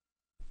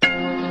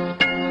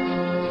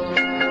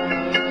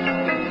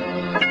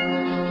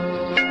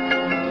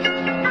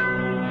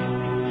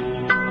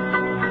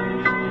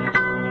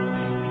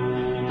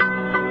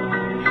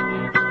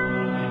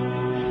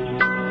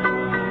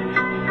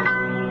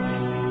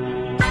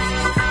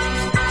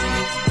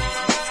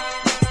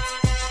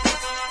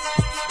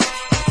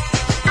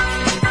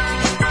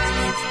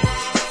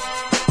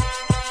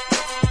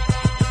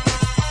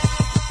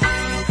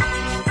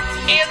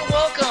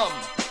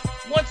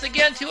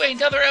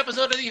another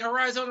episode of the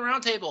Horizon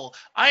Roundtable.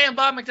 I am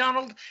Bob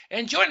McDonald,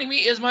 and joining me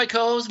is my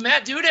co-host,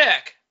 Matt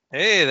Dudek.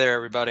 Hey there,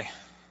 everybody.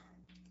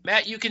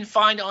 Matt, you can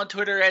find on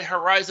Twitter at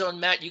Horizon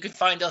Matt. You can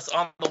find us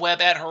on the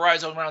web at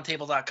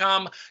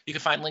horizonroundtable.com. You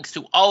can find links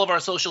to all of our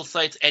social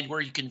sites and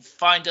where you can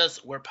find us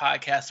where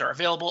podcasts are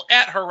available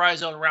at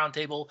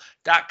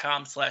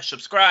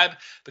horizonroundtable.com/subscribe.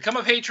 Become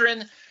a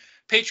patron,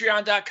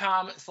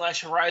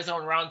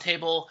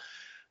 patreon.com/horizonroundtable.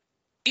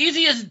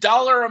 Easiest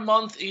dollar a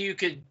month you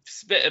could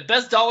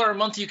best dollar a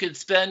month you could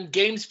spend.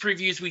 Games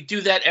previews, we do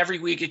that every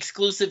week.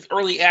 Exclusive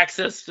early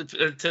access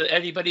to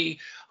anybody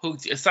who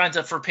signs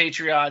up for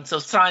Patreon. So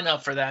sign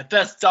up for that.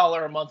 Best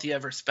dollar a month you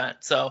ever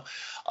spent. So,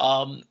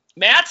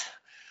 Matt,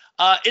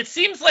 it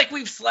seems like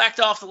we've slacked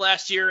off the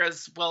last year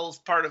as well as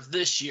part of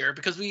this year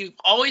because we've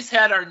always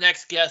had our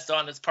next guest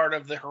on as part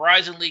of the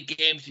Horizon League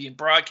games being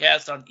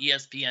broadcast on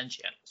ESPN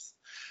channels.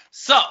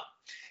 So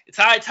it's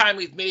high time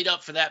we've made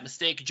up for that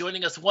mistake.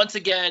 Joining us once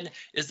again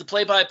is the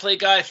play-by-play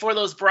guy for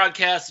those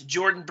broadcasts,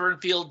 Jordan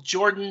Bernfield.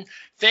 Jordan,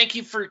 thank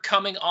you for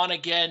coming on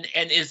again.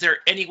 And is there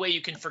any way you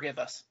can forgive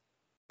us?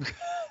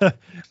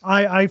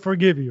 I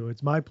forgive you.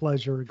 It's my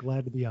pleasure.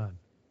 Glad to be on.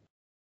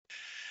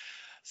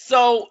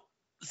 So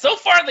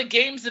far the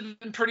games have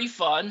been pretty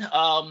fun.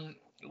 Fun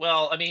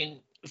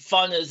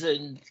as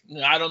in,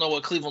 I don't know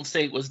what Cleveland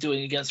State was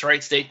doing against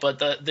Wright State, but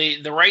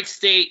the Wright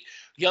State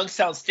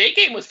Youngstown State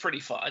game was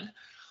pretty fun.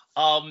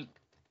 And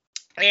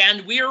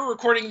we are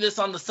recording this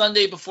on the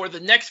Sunday before the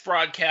next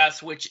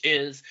broadcast, which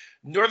is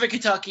Northern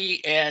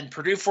Kentucky and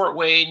Purdue Fort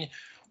Wayne,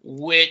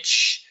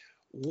 which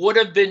would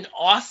have been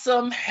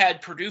awesome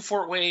had Purdue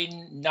Fort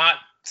Wayne not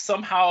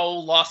somehow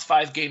lost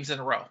 5 games in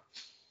a row.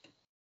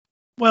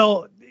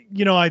 Well,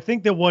 I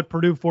think that what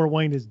Purdue Fort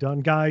Wayne has done,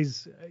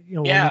 guys,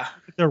 when you look at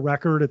their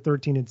record at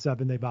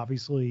 13-7, they've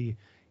obviously,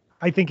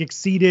 I think,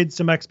 exceeded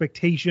some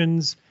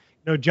expectations.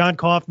 John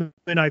Kaufman,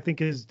 I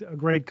think, is a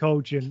great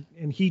coach, and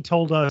he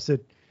told us at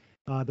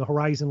the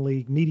Horizon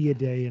League Media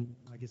Day, and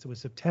I guess it was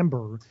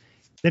September,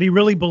 that he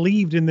really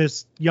believed in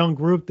this young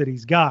group that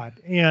he's got.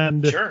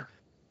 And sure,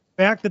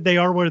 the fact that they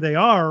are where they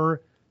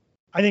are,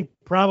 I think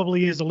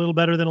probably is a little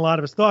better than a lot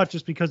of us thought,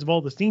 just because of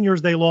all the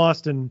seniors they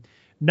lost and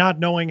not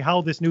knowing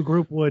how this new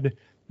group would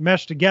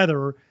mesh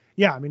together.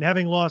 Yeah, I mean,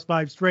 having lost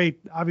 5 straight,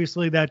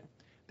 obviously that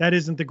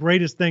isn't the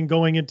greatest thing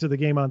going into the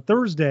game on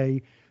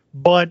Thursday.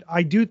 But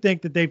I do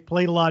think that they've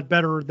played a lot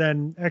better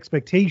than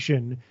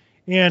expectation.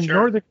 And sure.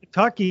 Northern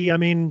Kentucky, I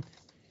mean,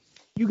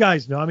 you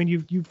guys know, I mean,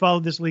 you've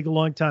followed this league a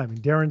long time,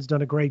 and Darren's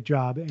done a great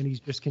job, and he's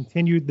just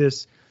continued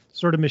this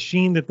sort of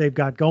machine that they've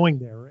got going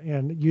there.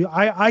 And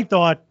I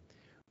thought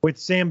with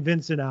Sam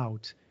Vincent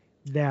out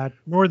that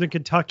Northern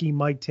Kentucky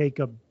might take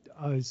a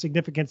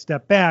significant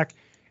step back.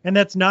 And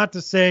that's not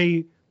to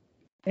say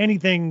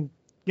anything,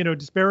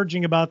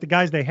 disparaging about the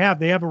guys they have.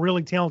 They have a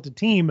really talented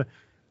team.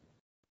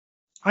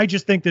 I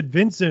just think that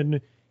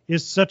Vincent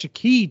is such a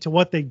key to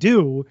what they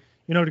do,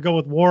 to go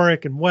with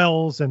Warwick and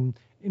Wells and,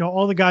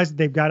 all the guys that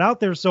they've got out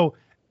there. So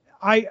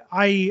I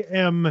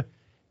am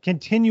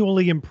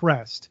continually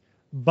impressed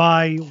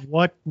by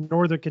what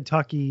Northern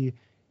Kentucky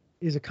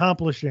is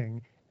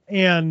accomplishing.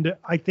 And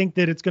I think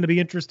that it's going to be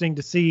interesting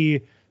to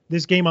see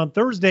this game on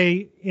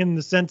Thursday in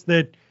the sense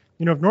that,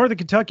 if Northern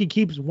Kentucky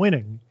keeps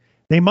winning,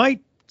 they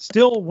might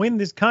still win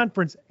this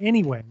conference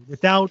anyway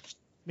without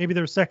maybe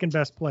their second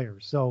best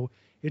players. So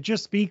it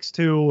just speaks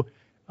to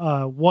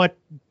what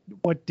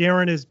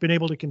Darren has been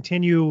able to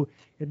continue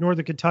at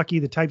Northern Kentucky,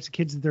 the types of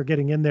kids that they're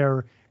getting in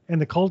there, and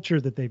the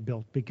culture that they've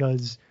built,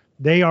 because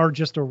they are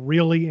just a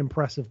really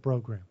impressive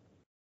program.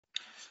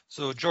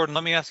 So, Jordan,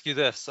 let me ask you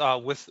this.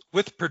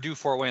 With Purdue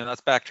Fort Wayne,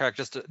 let's backtrack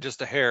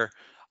just a hair.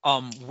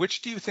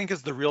 Which do you think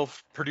is the real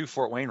Purdue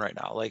Fort Wayne right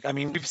now? Like, I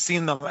mean, we've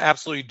seen them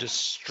absolutely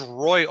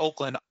destroy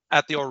Oakland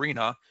at the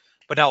arena,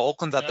 but now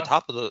Oakland's at the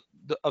top of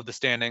the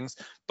standings.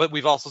 But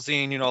we've also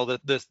seen,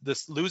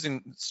 this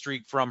losing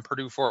streak from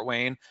Purdue Fort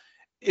Wayne.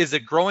 Is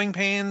it growing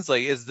pains?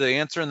 Like, is the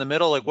answer in the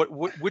middle? Like,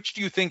 which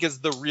do you think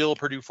is the real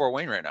Purdue Fort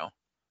Wayne right now?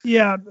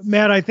 Yeah,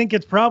 Matt, I think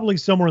it's probably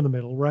somewhere in the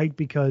middle, right?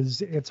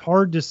 Because it's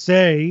hard to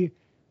say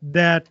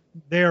that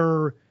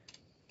they're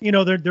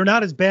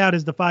not as bad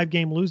as the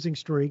 5-game losing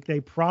streak. They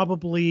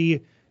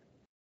probably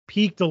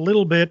peaked a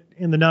little bit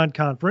in the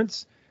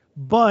non-conference,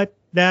 but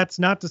that's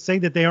not to say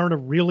that they aren't a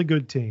really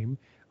good team.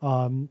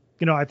 I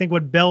think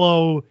what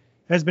Bello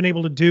has been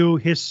able to do,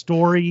 his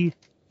story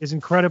is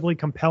incredibly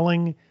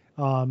compelling.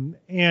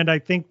 And I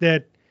think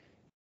that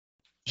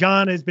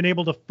John has been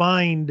able to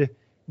find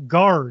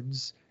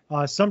guards,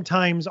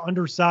 sometimes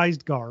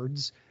undersized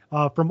guards,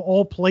 from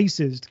all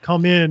places to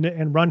come in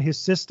and run his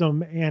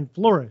system and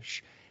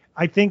flourish.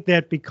 I think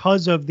that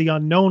because of the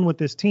unknown with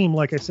this team,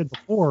 like I said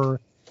before,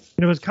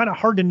 it was kind of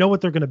hard to know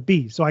what they're going to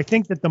be. So I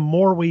think that the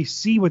more we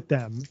see with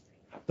them,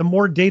 the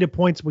more data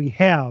points we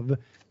have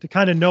to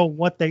kind of know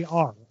what they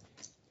are.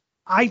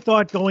 I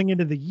thought going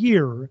into the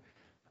year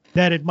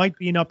that it might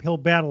be an uphill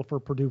battle for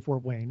Purdue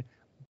Fort Wayne,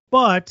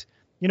 but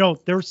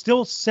they're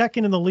still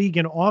second in the league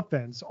in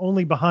offense,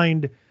 only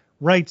behind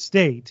Wright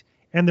State,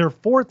 and they're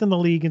fourth in the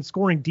league in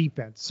scoring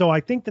defense. So I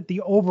think that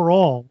the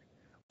overall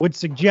would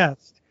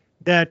suggest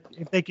that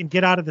if they can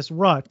get out of this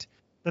rut,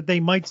 that they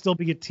might still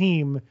be a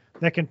team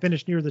that can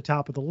finish near the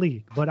top of the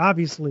league. But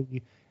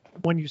obviously,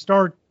 when you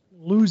start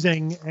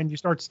losing and you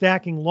start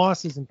stacking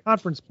losses in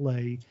conference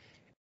play,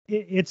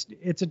 it's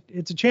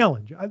a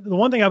challenge. The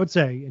one thing I would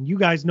say, and you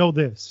guys know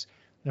this,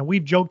 and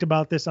we've joked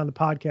about this on the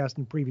podcast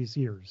in previous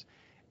years,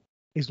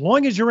 as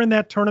long as you're in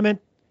that tournament,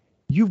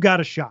 you've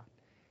got a shot.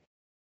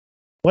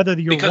 Whether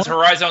you're because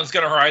Horizon's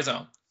going to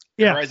Horizon.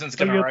 Yeah, Horizon's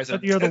going to Horizon.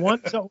 Whether you're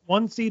the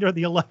one seed or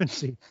the 11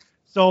 seed.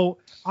 So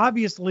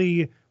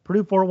obviously,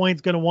 Purdue Fort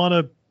Wayne's going to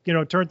want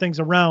to turn things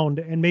around,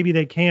 and maybe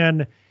they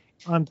can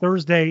on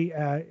Thursday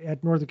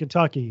at Northern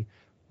Kentucky.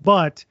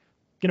 But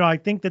I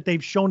think that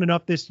they've shown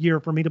enough this year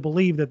for me to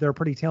believe that they're a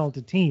pretty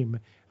talented team.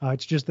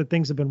 It's just that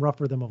things have been rough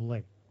for them of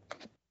late.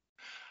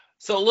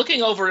 So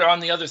looking over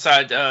on the other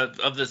side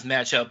of this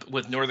matchup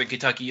with Northern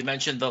Kentucky, you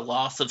mentioned the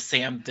loss of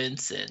Sam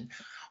Vinson.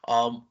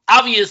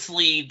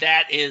 Obviously,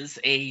 that is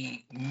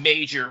a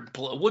major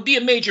blow. Would be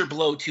a major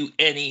blow to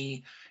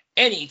any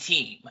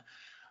team.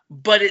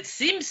 But it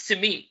seems to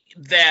me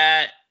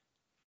that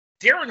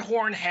Darren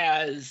Horn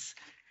has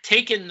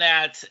taken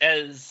that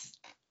as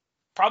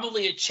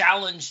probably a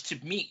challenge to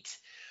meet,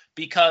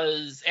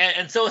 because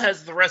and so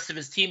has the rest of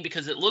his team,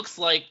 because it looks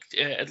like,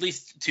 at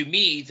least to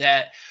me,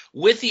 that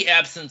with the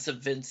absence of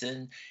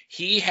Vincent,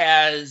 he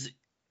has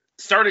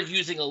started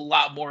using a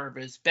lot more of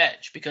his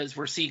bench, because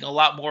we're seeing a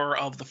lot more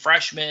of the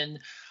freshmen,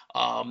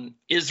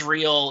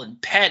 Israel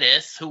and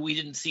Pettis, who we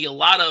didn't see a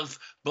lot of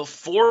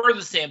before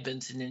the Sam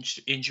Vincent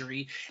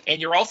injury.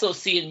 And you're also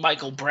seeing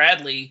Michael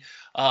Bradley,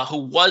 who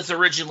was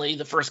originally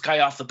the first guy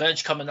off the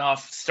bench coming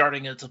off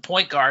starting as a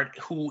point guard,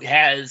 who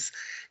has,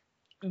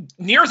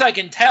 near as I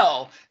can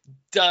tell,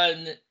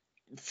 done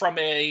from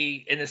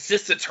an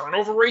assist to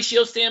turnover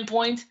ratio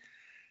standpoint,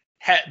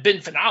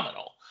 been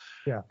phenomenal.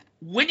 Yeah.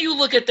 When you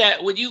look at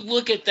that,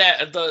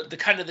 the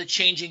kind of the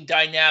changing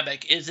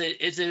dynamic, is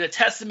it a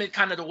testament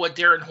kind of to what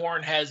Darren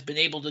Horn has been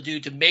able to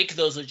do to make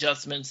those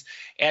adjustments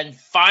and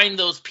find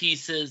those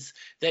pieces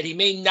that he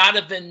may not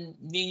have been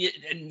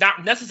needed,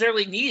 not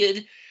necessarily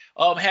needed,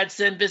 had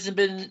Sam Vincent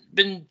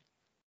been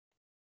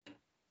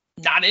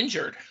not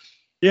injured?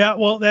 Yeah,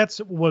 well, that's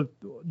what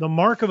the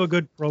mark of a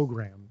good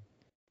program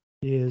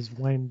is,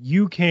 when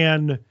you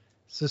can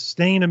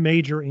sustain a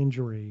major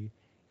injury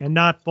and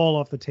not fall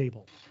off the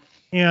table.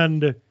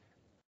 And,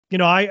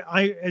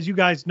 I, as you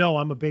guys know,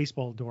 I'm a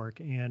baseball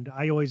dork, and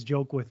I always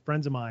joke with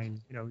friends of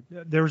mine,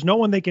 there's no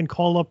one they can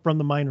call up from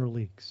the minor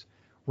leagues,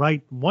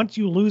 right? Once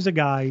you lose a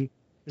guy,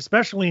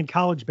 especially in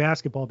college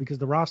basketball, because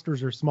the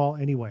rosters are small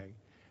anyway,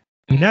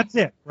 and that's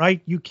it,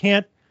 right?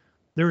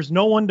 There's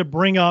no one to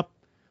bring up.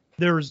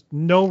 There's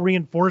no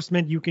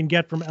reinforcement you can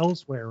get from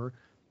elsewhere.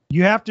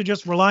 You have to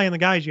just rely on the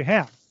guys you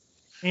have.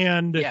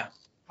 And yeah.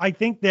 I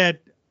think that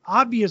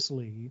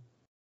obviously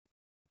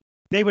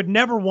they would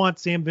never want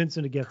Sam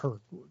Vincent to get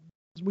hurt.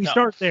 We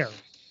start there.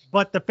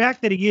 But the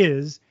fact that he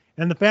is,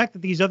 and the fact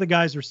that these other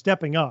guys are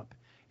stepping up,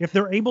 if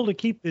they're able to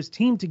keep this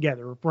team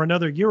together for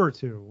another year or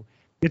two,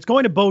 it's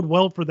going to bode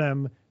well for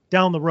them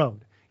down the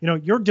road.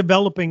 You're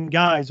developing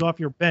guys off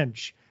your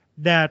bench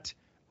that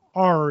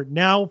are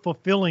now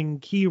fulfilling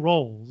key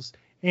roles.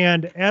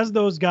 And as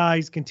those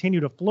guys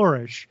continue to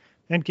flourish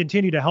and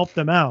continue to help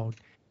them out,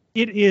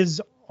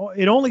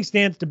 it only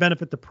stands to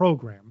benefit the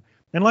program.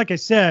 And like I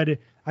said,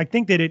 I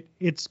think that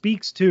it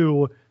speaks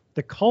to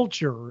the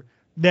culture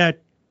that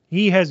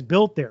he has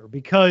built there,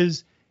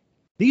 because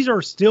these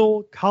are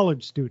still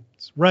college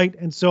students, right?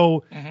 And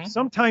so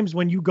sometimes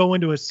when you go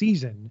into a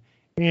season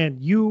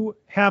and you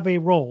have a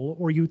role,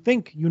 or you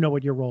think you know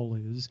what your role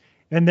is,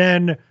 and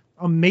then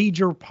a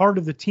major part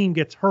of the team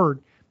gets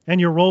hurt and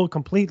your role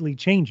completely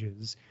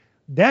changes,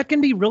 that can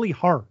be really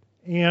hard.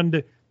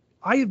 And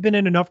I have been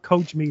in enough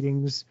coach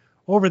meetings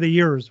over the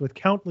years with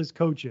countless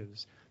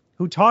coaches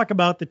who talk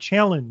about the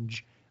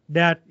challenge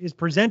that is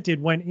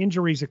presented when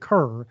injuries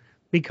occur,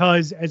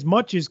 because as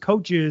much as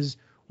coaches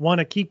want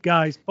to keep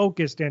guys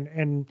focused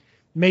and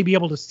may be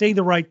able to say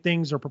the right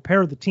things or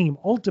prepare the team,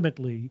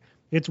 ultimately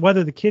it's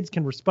whether the kids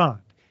can respond.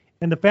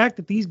 And the fact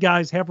that these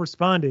guys have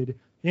responded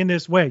in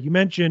this way, you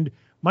mentioned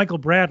Michael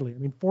Bradley,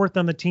 fourth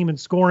on the team in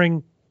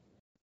scoring,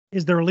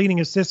 is their leading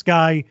assist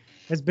guy,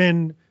 has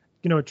been,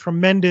 a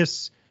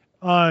tremendous,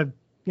 guy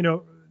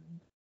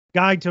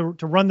to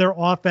run their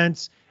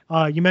offense.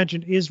 You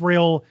mentioned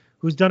Israel,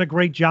 who's done a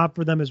great job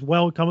for them as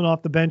well, coming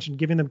off the bench and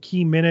giving them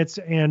key minutes.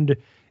 And,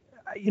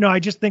 I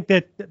just think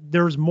that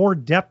there's more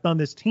depth on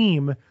this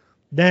team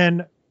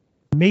than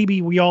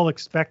maybe we all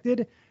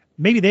expected.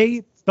 Maybe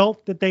they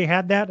felt that they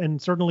had that, and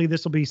certainly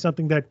this will be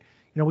something that,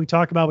 we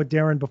talk about with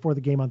Darren before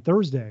the game on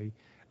Thursday.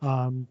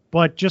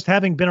 But just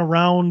having been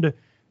around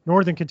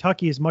Northern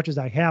Kentucky as much as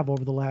I have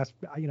over the last,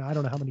 I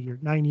don't know how many years,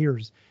 9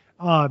 years,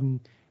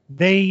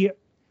 they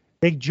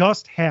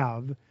just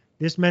have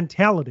this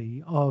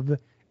mentality of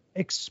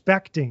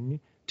expecting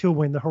to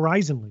win the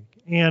Horizon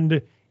League.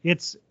 And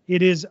it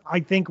is,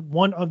 I think,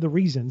 one of the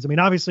reasons.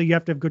 Obviously you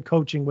have to have good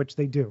coaching, which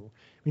they do.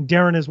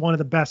 Darren is one of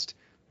the best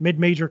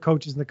mid-major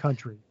coaches in the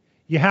country.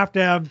 You have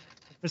to have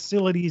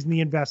facilities and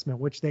the investment,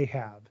 which they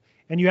have.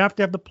 And you have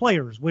to have the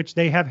players, which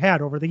they have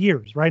had over the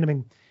years, right? I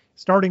mean,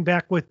 starting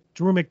back with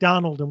Drew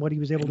McDonald and what he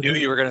was able to do. I knew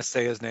you were going to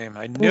say his name.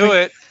 I knew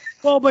it.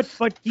 Well, but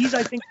he's,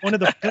 I think, one of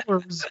the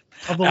pillars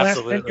of the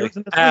last 10 years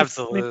in the league.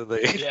 Absolutely.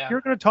 I mean, if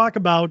you're going to talk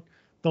about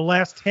the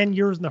last 10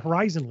 years in the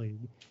Horizon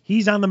League,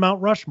 he's on the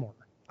Mount Rushmore.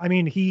 I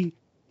mean, he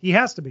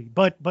has to be.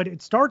 But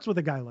it starts with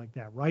a guy like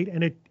that, right?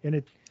 And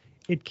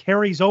it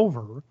carries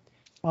over.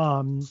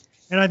 And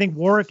I think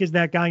Warwick is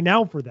that guy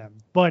now for them.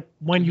 But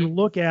when you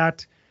look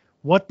at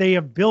what they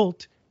have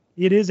built,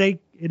 it is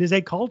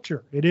a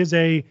culture. It is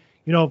a,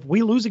 if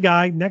we lose a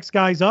guy, next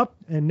guy's up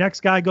and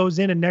next guy goes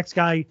in and next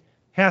guy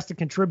has to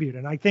contribute.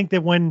 And I think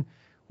that when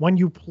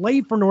you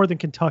play for Northern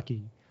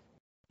Kentucky,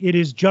 it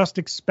is just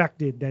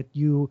expected that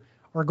you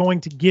are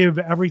going to give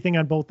everything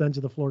on both ends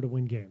of the floor to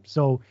win games.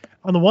 So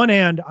on the one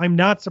hand, I'm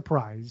not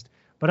surprised,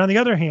 but on the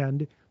other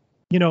hand,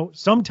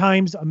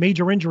 sometimes a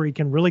major injury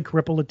can really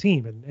cripple a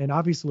team. And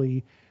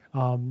obviously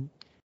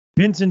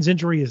Vincent's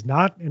injury is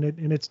not,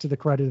 and it's to the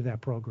credit of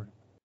that program.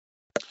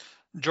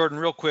 Jordan,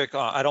 real quick,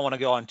 I don't want to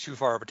go on too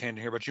far of a tangent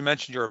here, but you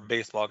mentioned you're a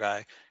baseball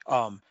guy.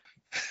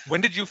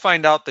 When did you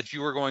find out that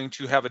you were going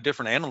to have a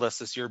different analyst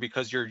this year?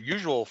 Because your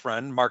usual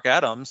friend, Mark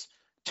Adams,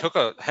 took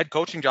a head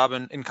coaching job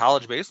in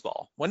college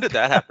baseball. When did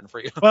that happen for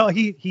you? Well,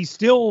 he's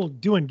still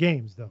doing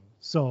games, though.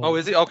 So. Oh,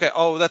 is he? Okay.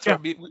 Oh, that's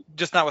right.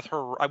 Just not with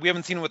her. We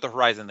haven't seen him with the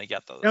Horizon League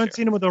yet, though. I haven't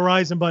seen him with the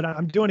Horizon, but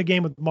I'm doing a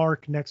game with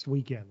Mark next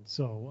weekend.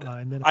 So,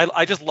 and then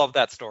I just love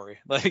that story.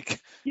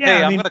 Like,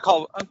 hey, I'm going to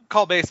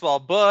call baseball,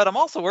 but I'm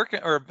also working,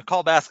 or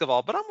call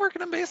basketball, but I'm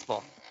working in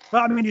baseball.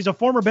 Well, I mean, he's a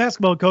former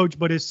basketball coach,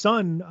 but his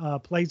son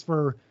plays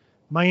for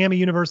Miami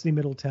University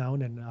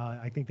Middletown, and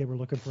I think they were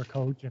looking for a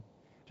coach. And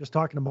just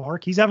talking to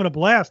Mark, he's having a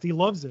blast. He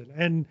loves it,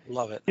 and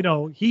love it.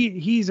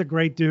 He's a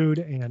great dude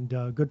and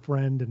a good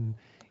friend, and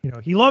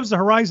he loves the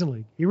Horizon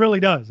League. He really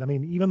does. I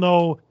mean, even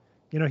though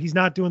he's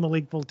not doing the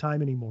league full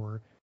time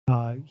anymore,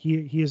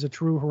 he is a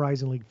true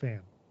Horizon League fan.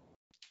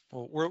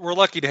 Well, we're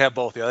lucky to have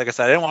both of you. Like I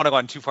said, I didn't want to go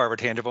on too far of a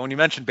tangent, but when you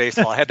mentioned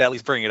baseball, I had to at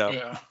least bring it up.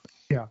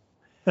 Yeah.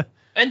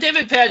 And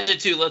David Padgett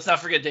too. Let's not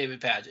forget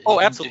David Padgett.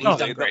 Oh, absolutely. He's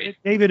done great.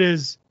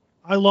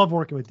 I love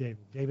working with David.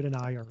 David and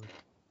I are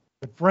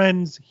good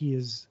friends. He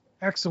is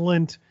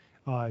excellent.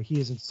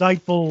 He is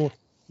insightful.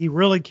 He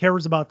really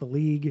cares about the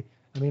league.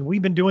 I mean,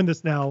 we've been doing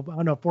this now, I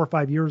don't know, 4 or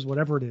 5 years,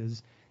 whatever it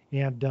is.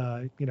 And,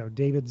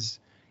 David's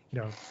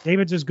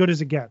as good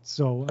as it gets.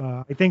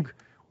 So I think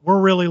we're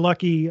really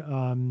lucky.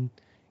 I'm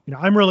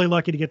really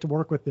lucky to get to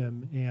work with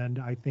him. And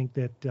I think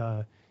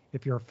that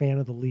if you're a fan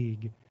of the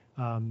league,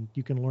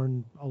 you can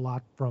learn a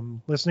lot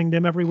from listening to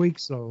him every week.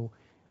 So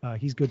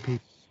he's good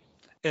people.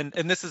 And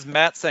this is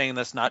Matt saying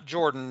this, not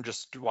Jordan.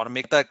 Just want to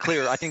make that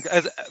clear. I think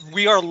as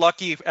we are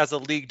lucky as a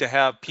league to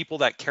have people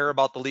that care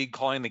about the league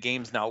calling the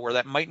games now, where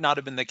that might not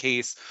have been the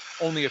case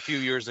only a few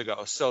years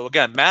ago. So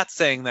again, Matt's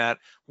saying that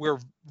we're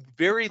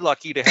very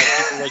lucky to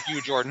have people like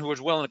you, Jordan, who is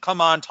willing to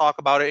come on, talk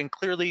about it, and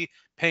clearly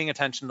paying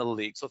attention to the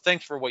league. So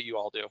thanks for what you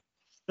all do.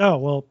 Oh,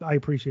 well, I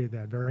appreciate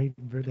that.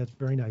 That's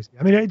very nice.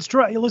 I mean, it's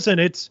true. Listen,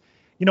 it's,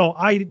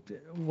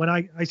 when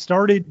I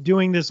started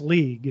doing this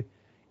league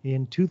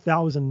in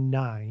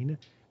 2009,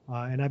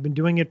 and I've been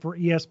doing it for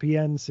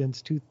ESPN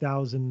since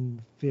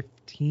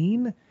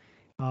 2015.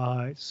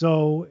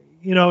 So,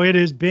 it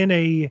has been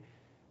a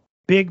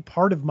big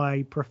part of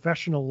my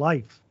professional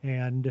life.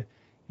 And,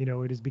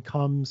 it has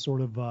become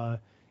sort of,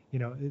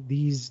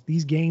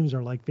 these games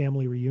are like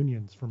family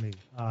reunions for me.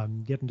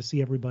 Getting to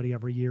see everybody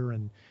every year,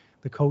 and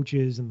the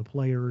coaches and the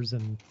players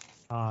and,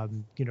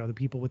 the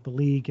people with the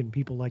league and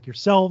people like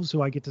yourselves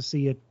who I get to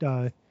see at,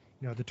 the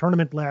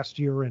tournament last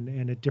year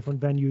and at different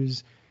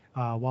venues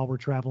while we're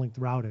traveling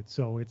throughout it.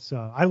 So it's,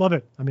 I love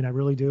it. I mean, I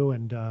really do.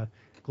 And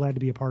glad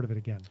to be a part of it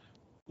again.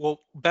 Well,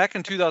 back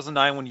in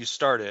 2009, when you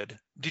started,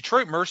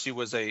 Detroit Mercy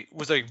was a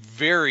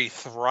very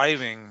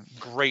thriving,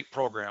 great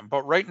program.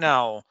 But right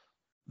now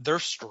they're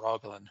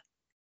struggling.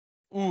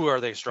 Ooh, are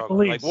they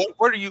struggling? Like,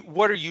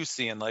 what are you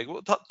seeing? Like,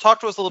 talk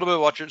to us a little bit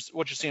about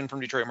what you're seeing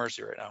from Detroit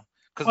Mercy right now,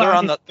 because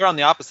they're on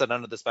the opposite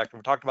end of the spectrum.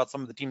 We talked about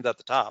some of the teams at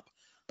the top.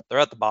 They're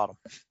at the bottom.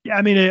 Yeah,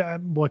 I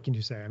mean, what can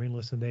you say? I mean,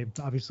 listen, they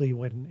obviously,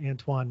 when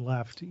Antoine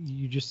left,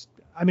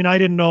 I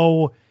didn't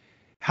know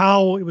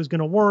how it was going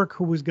to work,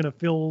 who was going to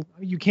fill.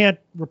 You can't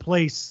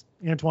replace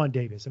Antoine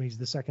Davis. I mean, he's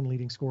the second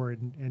leading scorer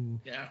in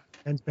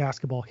men's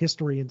basketball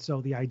history. And so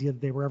the idea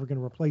that they were ever going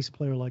to replace a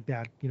player like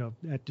that,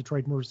 at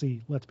Detroit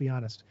Mercy, let's be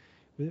honest,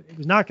 it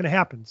was not going to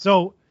happen.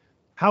 So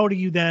how do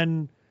you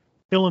then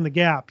fill in the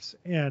gaps?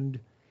 And,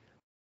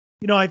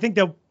 I think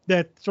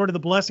that sort of the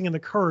blessing and the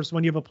curse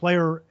when you have a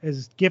player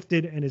as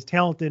gifted and as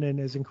talented and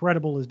as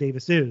incredible as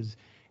Davis is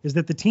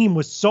that the team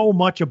was so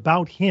much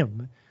about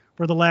him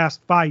for the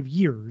last 5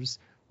 years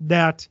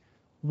that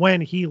when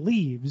he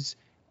leaves,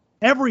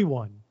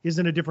 everyone is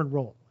in a different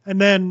role.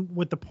 And then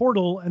with the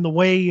portal and the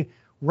way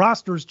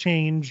rosters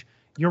change,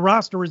 your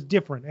roster is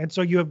different. And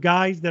so you have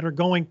guys that are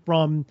going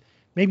from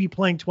maybe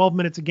playing 12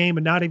 minutes a game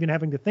and not even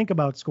having to think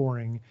about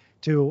scoring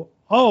to,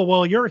 oh,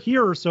 well, you're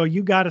here, so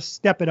you got to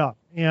step it up.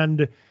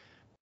 And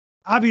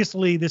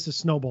obviously this has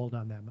snowballed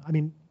on them. I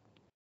mean,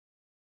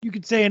 you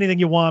could say anything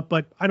you want,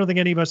 but I don't think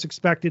any of us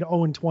expected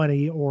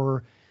 0-20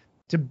 or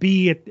to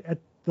be at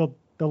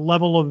the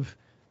level of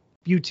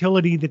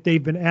futility that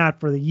they've been at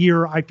for the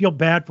year. I feel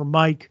bad for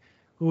Mike,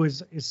 who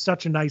is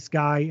such a nice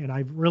guy, and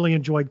I've really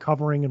enjoyed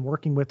covering and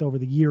working with over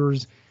the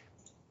years.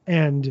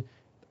 And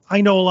I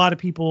know a lot of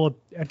people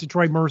at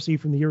Detroit Mercy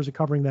from the years of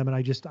covering them, and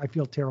I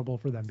feel terrible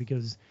for them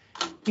because,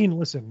 I mean,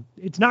 listen,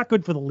 it's not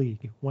good for the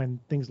league when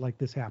things like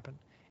this happen.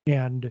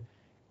 And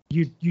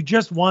you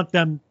just want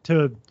them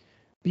to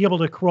be able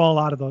to crawl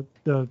out of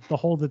the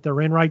hole that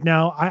they're in right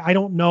now. I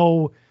don't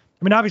know.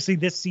 I mean, obviously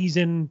this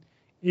season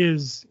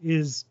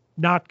is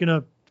not going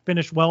to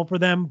finish well for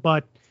them,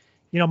 but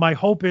my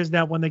hope is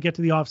that when they get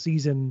to the off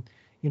season,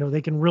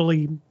 they can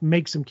really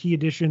make some key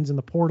additions in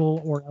the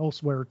portal or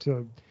elsewhere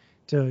to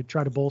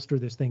try to bolster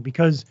this thing,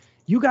 because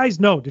you guys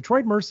know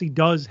Detroit Mercy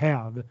does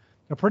have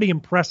a pretty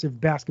impressive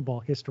basketball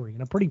history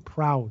and a pretty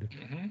proud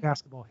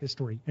basketball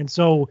history. And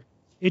so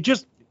it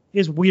just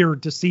is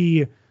weird to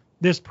see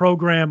this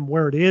program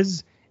where it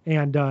is.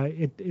 And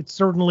it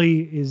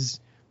certainly is,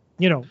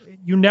 you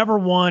never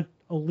want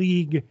a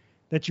league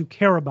that you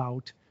care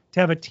about to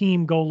have a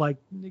team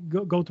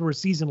go through a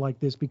season like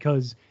this,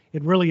 because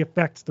it really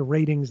affects the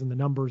ratings and the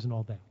numbers and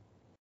all that.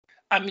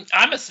 I mean,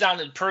 I'm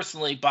astounded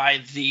personally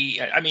by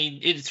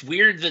it's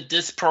weird that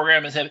this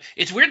program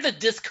it's weird that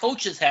this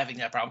coach is having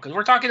that problem, because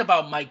we're talking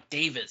about Mike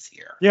Davis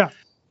here. Yeah.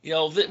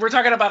 We're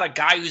talking about a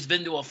guy who's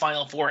been to a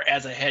Final Four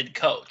as a head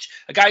coach,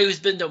 a guy who's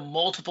been to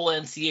multiple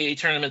NCAA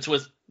tournaments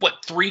with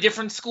 3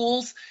 different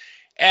schools.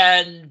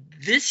 And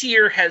this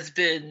year has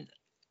been,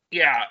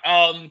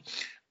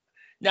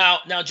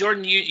 Now,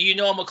 Jordan, you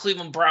know I'm a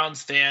Cleveland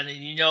Browns fan, and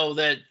you know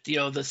that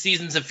the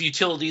seasons of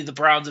futility the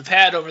Browns have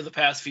had over the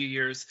past few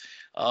years.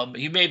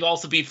 You may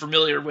also be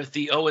familiar with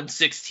the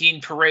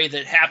 0-16 parade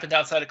that happened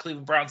outside of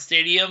Cleveland Browns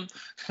Stadium.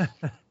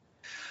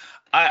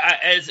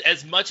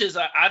 As much as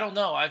I don't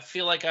know, I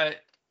feel like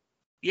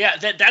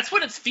that's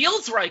what it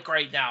feels like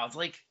right now. It's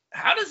like,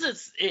 how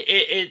does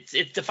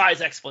it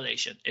defies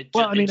explanation. It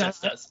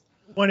just does.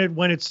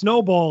 When it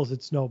snowballs,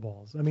 it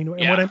snowballs. I mean,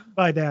 and what I mean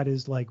by that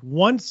is, like,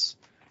 once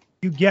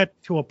you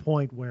get to a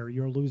point where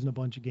you're losing a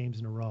bunch of games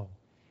in a row,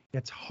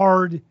 it's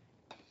hard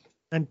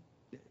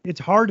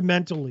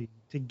mentally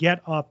to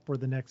get up for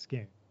the next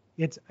game.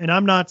 And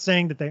I'm not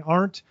saying that they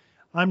aren't.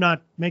 I'm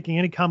not making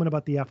any comment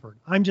about the effort.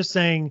 I'm just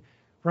saying,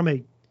 from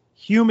a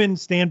human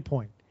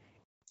standpoint,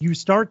 you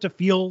start to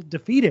feel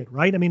defeated,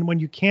 right? I mean, when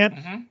you can't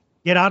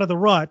get out of the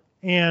rut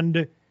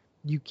and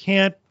you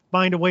can't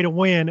find a way to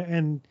win,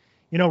 and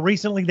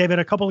recently they've had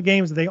a couple of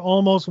games that they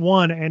almost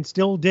won and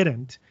still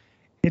didn't.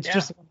 It's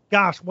just,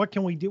 gosh, what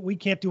can we do? We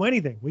can't do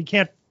anything. We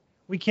can't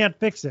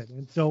fix it.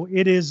 And so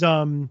it is,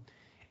 like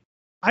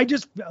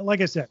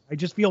I said, I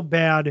just feel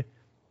bad.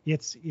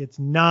 It's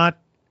not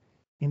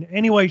in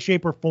any way,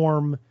 shape, or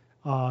form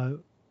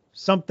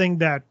something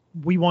that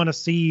we want to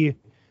see,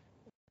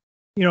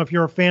 if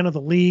you're a fan of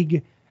the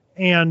league.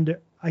 And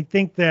I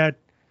think that,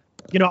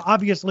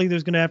 obviously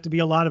there's going to have to be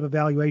a lot of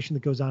evaluation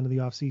that goes on in the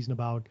offseason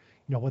about,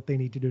 what they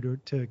need to do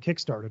to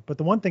kickstart it. But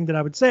the one thing that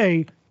I would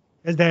say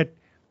is that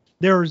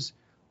there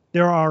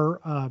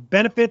are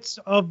benefits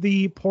of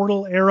the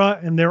portal era,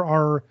 and there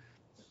are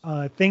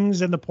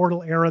things in the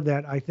portal era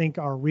that I think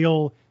are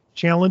real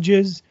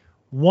challenges.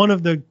 One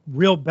of the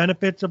real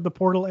benefits of the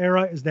portal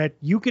era is that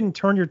you can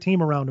turn your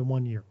team around in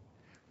 1 year.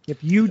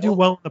 If you do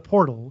well in the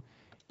portal,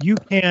 you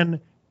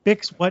can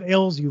fix what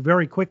ails you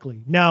very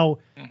quickly. Now,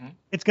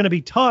 it's going to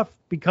be tough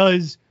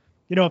because,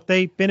 if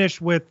they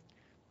finish with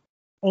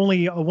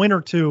only a win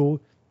or 2,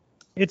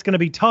 it's going to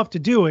be tough to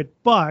do it.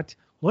 But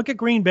look at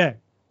Green Bay.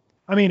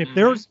 I mean, if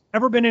there's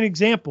ever been an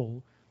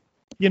example,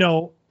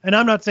 and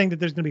I'm not saying that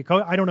there's going to be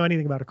I don't know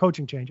anything about a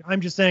coaching change.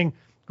 I'm just saying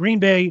Green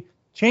Bay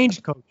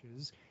changed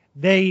coaches.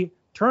 They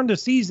turned the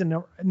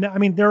season. I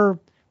mean,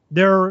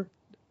 they're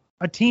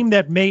a team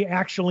that may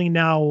actually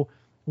now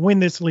win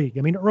this league.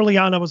 I mean, early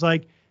on I was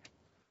like,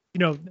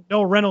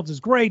 Noah Reynolds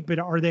is great, but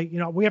are they,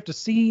 we have to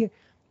see.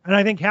 And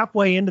I think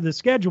halfway into the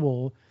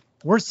schedule,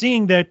 we're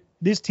seeing that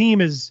this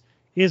team is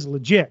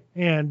legit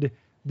and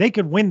they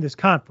could win this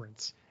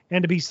conference.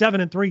 And to be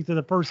 7-3 through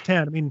the first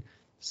 10, I mean,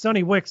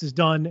 Sonny Wicks has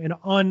done an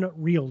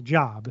unreal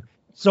job.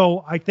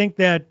 So I think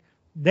that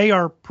they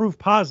are proof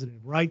positive,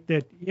 right?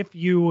 That if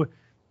you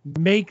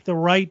make the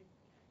right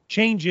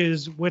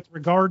changes with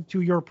regard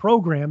to your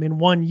program in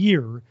 1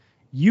 year,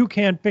 you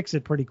can fix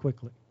it pretty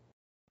quickly.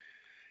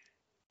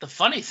 The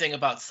funny thing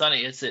about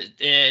Sonny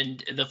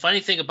and the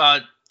funny thing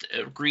about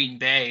Green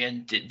Bay,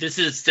 and this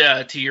is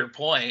to your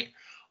point,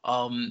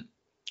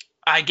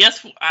 I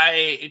guess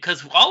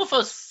because all of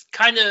us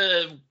kind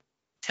of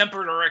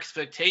tempered our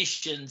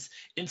expectations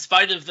in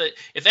spite of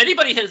if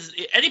anybody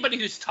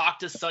who's talked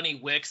to Sonny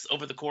Wicks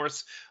over the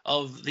course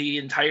of the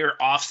entire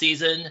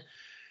offseason,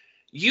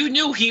 you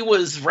knew he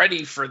was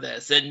ready for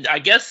this. And I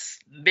guess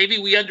maybe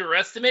we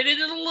underestimated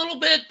it a little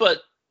bit,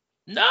 but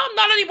no,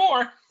 not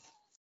anymore.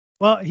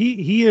 Well,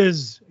 he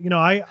is,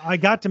 I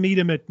got to meet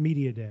him at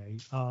Media Day.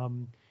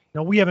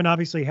 Now, we haven't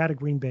obviously had a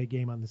Green Bay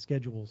game on the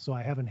schedule, so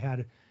I haven't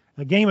had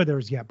a game of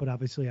theirs yet, but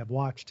obviously I've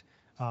watched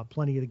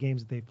plenty of the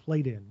games that they've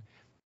played in.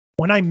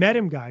 When I met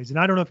him, guys, and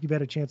I don't know if you've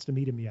had a chance to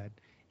meet him yet,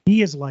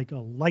 he is like a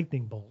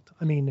lightning bolt.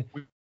 I mean,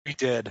 we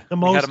did. The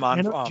We most had him on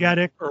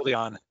energetic. early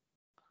on.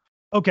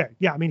 Okay,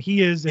 yeah, I mean,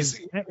 He's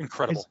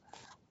incredible.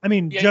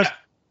 Just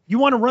you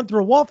want to run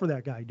through a wall for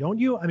that guy, don't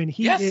you? I mean,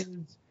 he Yes. is.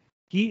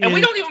 And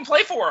we don't even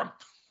play for him.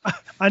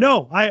 I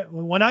know.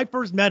 When I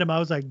first met him, I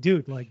was like,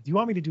 dude, like, do you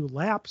want me to do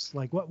laps?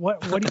 Like, what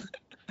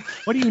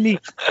do you need?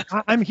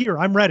 I'm here.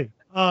 I'm ready.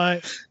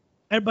 But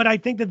I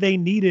think that they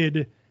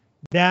needed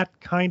that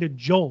kind of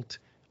jolt,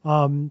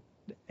 and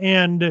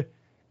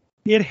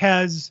it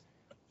has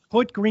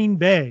put Green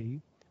Bay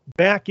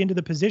back into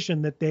the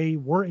position that they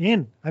were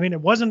in. I mean,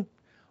 it wasn't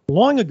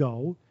long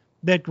ago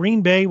that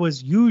Green Bay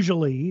was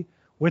usually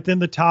within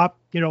the top,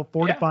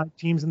 4 to 5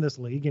 teams in this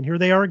league, and here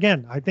they are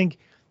again. I think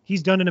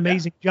he's done an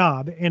amazing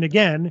job. And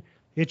again,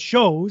 it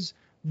shows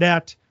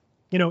that,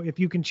 if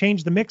you can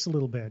change the mix a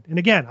little bit. And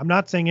again, I'm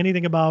not saying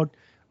anything about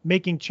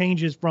making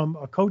changes from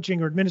a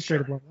coaching or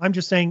administrative level. I'm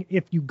just saying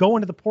if you go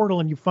into the portal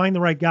and you find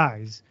the right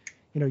guys,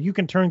 you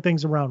can turn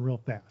things around real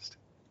fast.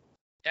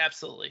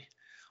 Absolutely.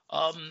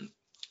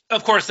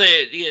 Of course,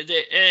 they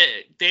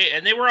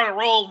were on a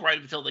roll right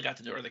until they got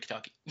to Northern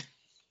Kentucky.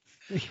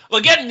 Well,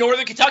 again,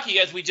 Northern Kentucky,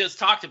 as we just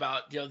talked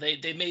about,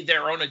 they made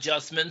their own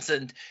adjustments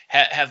and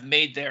have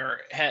made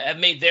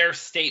their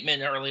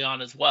statement early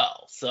on as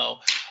well. So,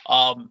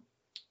 for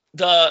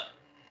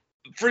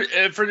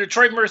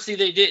Detroit Mercy,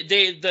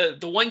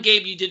 the one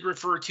game you did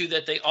refer to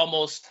that they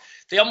almost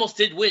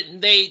did win.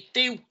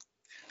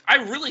 I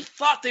really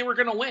thought they were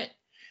going to win.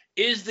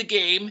 Is the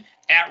game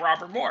at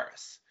Robert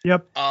Morris?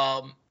 Yep.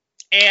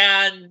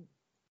 And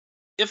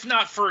if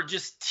not for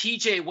just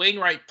TJ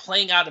Wainwright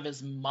playing out of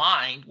his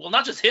mind, well,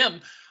 not just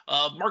him,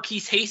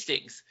 Marquise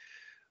Hastings,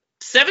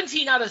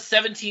 17 out of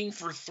 17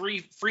 for 3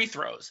 free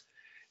throws.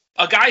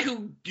 A guy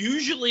who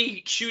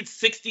usually shoots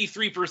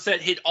 63%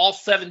 hit all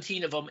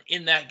 17 of them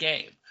in that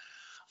game.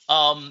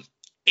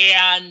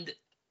 And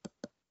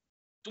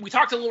we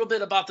talked a little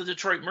bit about the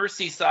Detroit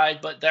Mercy side,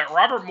 but that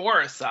Robert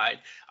Morris side,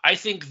 I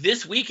think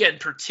this weekend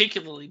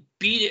particularly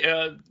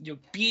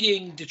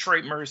beating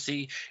Detroit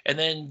Mercy and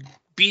then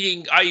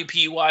beating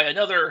IUPUI,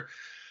 another,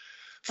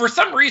 for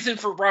some reason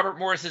for Robert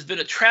Morris, has been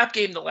a trap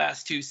game the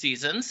last 2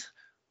 seasons,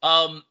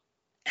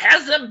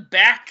 has them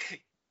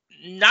back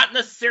not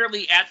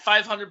necessarily at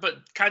 500,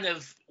 but kind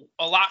of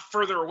a lot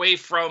further away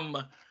from,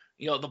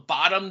 the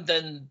bottom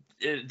than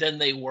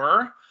they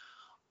were.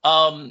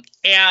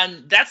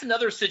 And that's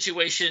another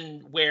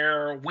situation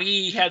where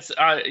we had,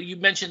 you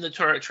mentioned the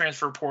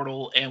transfer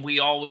portal, and we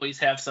always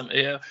have some,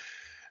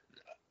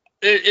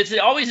 it's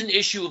always an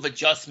issue of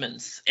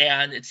adjustments.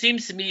 And it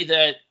seems to me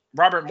that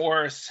Robert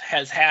Morris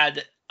has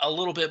had a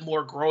little bit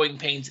more growing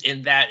pains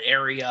in that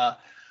area,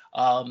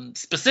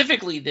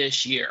 specifically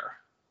this year.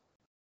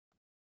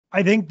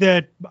 I think,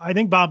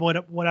 Bob,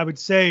 what I would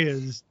say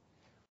is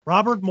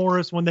Robert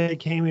Morris, when they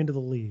came into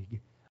the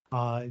league,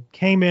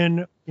 came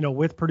in,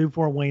 with Purdue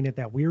Fort Wayne at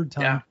that weird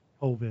time,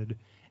 COVID.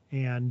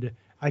 And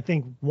I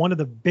think one of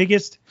the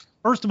biggest,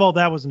 first of all,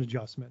 that was an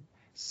adjustment.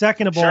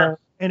 Second of all,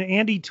 and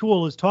Andy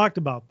Toole has talked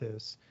about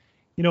this,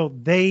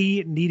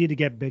 they needed to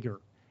get bigger.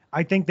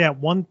 I think that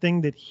one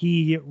thing that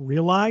he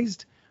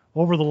realized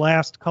over the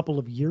last couple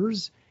of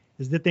years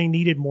is that they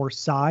needed more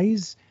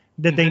size,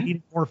 that they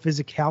needed more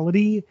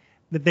physicality,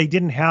 that they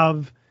didn't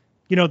have,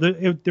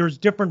 there's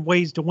different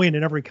ways to win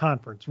in every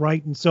conference,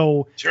 right? And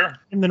so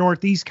in the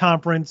Northeast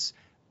Conference,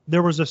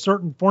 there was a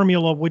certain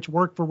formula which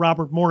worked for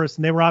Robert Morris,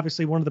 and they were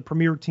obviously one of the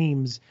premier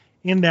teams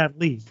in that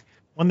league.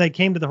 When they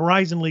came to the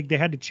Horizon League, they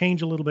had to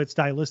change a little bit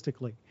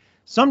stylistically.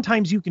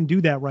 Sometimes you can do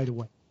that right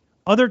away.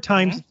 Other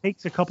times it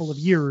takes a couple of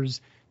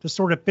years to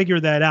sort of figure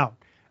that out.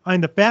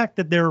 And the fact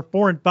that they're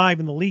 4-5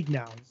 in the league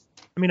now,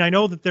 I mean, I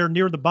know that they're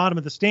near the bottom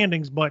of the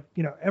standings, but,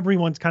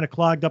 everyone's kind of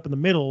clogged up in the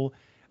middle.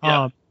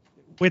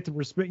 With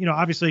respect,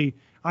 obviously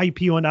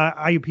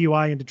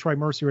IUPUI and Detroit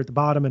Mercy are at the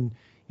bottom, and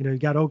you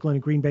got Oakland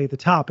and Green Bay at the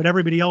top, but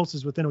everybody else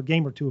is within a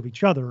game or two of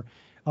each other.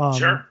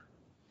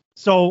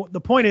 So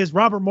the point is,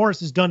 Robert Morris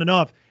has done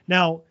enough.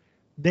 Now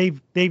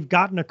they've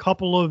gotten a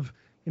couple of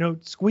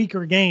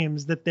squeaker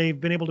games that they've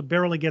been able to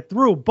barely get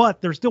through,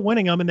 but they're still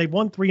winning them, and they've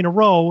won 3 in a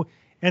row,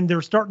 and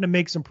they're starting to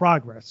make some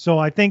progress. So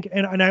I think,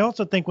 and I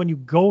also think when you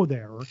go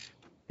there,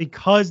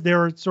 because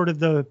they're sort of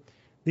the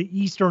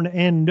eastern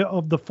end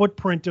of the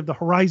footprint of the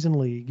Horizon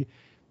League,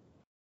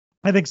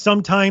 I think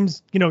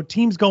sometimes,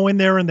 teams go in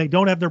there and they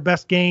don't have their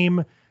best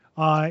game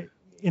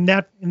in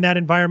that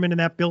environment, in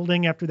that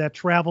building after that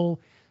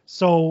travel.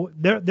 So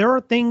there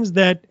are things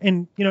that,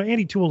 and,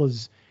 Andy Toole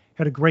has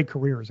had a great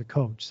career as a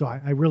coach. So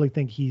I really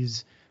think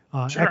he's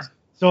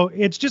so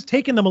it's just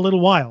taken them a little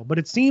while, but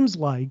it seems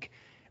like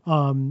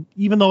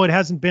even though it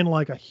hasn't been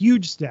like a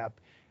huge step,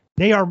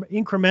 they are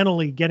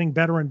incrementally getting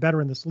better and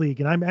better in this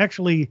league. And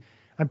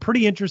I'm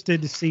pretty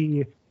interested to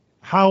see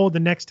how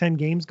the next 10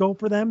 games go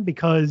for them,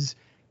 because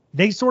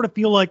they sort of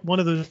feel like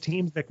one of those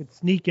teams that could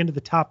sneak into the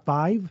top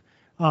 5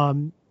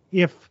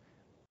 if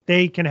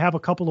they can have a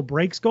couple of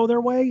breaks go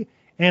their way,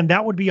 and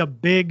that would be a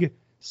big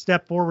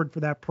step forward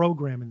for that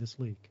program in this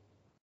league.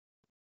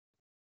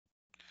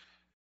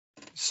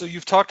 So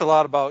you've talked a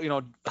lot about,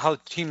 how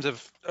teams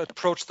have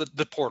approached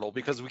the portal,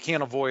 because we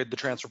can't avoid the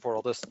transfer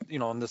portal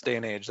in this day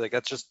and age. Like,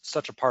 that's just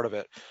such a part of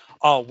it.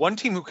 One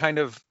team who kind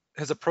of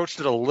has approached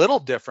it a little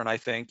different, I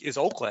think, is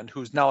Oakland,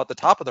 who's now at the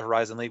top of the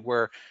Horizon League,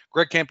 where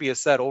Greg Kampe has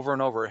said over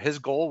and over his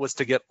goal was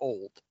to get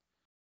old.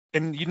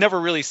 And you'd never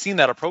really seen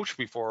that approach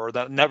before, or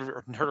that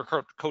never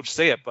heard a coach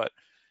say it, but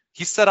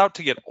he set out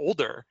to get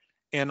older.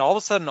 And all of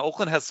a sudden,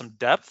 Oakland has some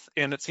depth,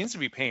 and it seems to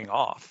be paying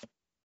off.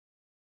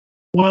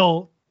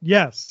 Well,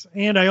 yes.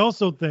 And I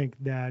also think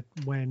that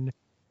when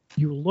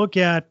you look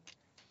at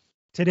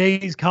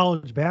today's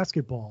college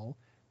basketball,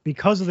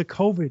 because of the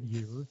COVID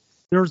year,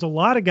 there's a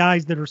lot of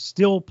guys that are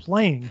still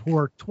playing who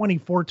are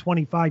 24,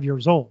 25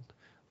 years old,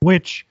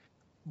 which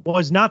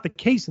was not the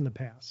case in the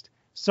past.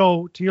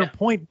 So to your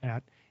point,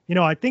 Matt,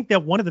 I think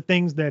that one of the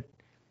things that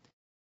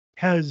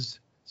has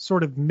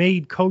sort of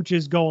made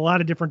coaches go a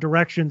lot of different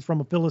directions from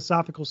a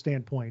philosophical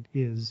standpoint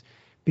is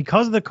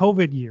because of the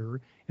COVID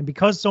year and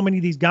because so many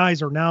of these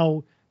guys are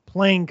now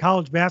playing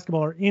college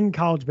basketball or in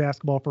college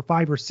basketball for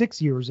 5 or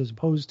 6 years as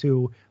opposed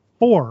to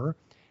 4,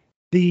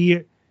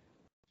 the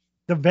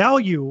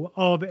value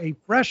of a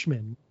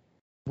freshman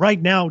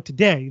right now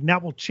today, and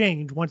that will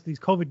change once these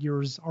COVID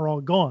years are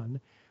all gone,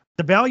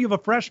 the value of a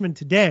freshman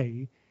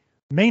today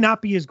may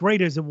not be as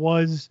great as it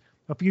was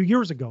a few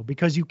years ago,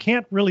 because you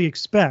can't really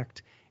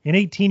expect an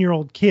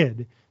 18-year-old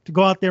kid to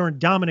go out there and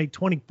dominate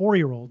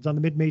 24-year-olds on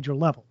the mid-major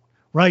level,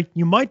 right?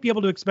 You might be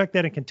able to expect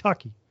that in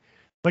Kentucky,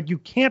 but you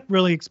can't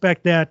really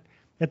expect that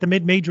at the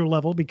mid-major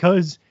level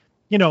because,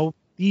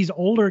 these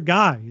older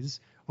guys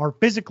are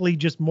physically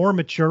just more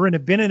mature and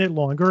have been in it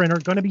longer and are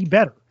going to be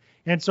better.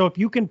 And so if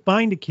you can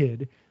find a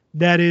kid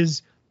that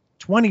is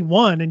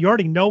 21 and you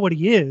already know what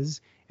he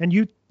is, and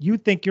you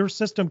think your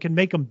system can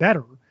make him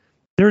better,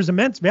 there's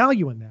immense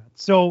value in that.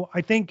 So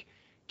I think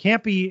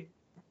Kampe,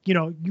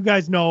 you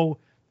guys know,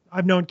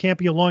 I've known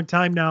Kampe a long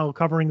time now,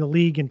 covering the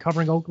league and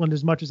covering Oakland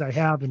as much as I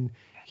have. And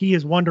he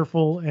is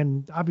wonderful.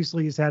 And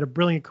obviously he's had a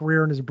brilliant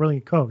career and is a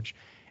brilliant coach.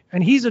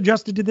 And he's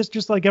adjusted to this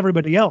just like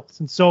everybody else.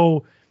 And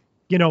so,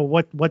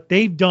 what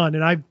they've done,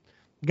 and I've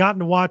gotten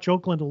to watch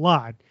Oakland a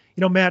lot.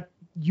 Matt,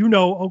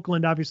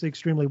 Oakland obviously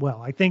extremely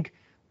well. I think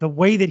the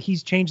way that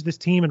he's changed this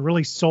team and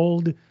really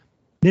sold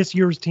this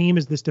year's team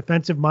as this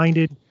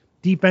defensive-minded,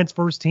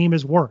 defense-first team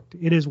has worked.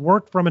 It has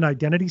worked from an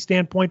identity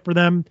standpoint for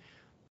them.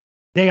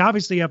 They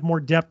obviously have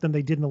more depth than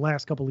they did in the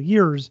last couple of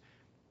years.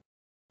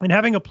 And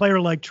having a player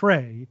like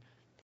Trey,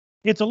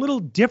 it's a little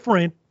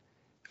different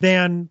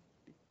than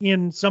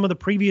in some of the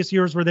previous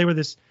years where they were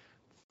this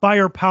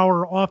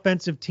firepower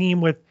offensive team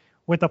with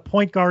a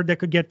point guard that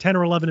could get 10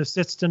 or 11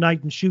 assists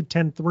tonight and shoot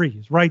 10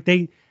 threes, right?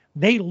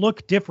 They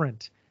look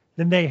different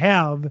than they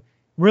have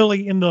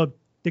really in the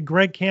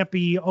Greg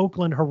Kampe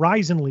Oakland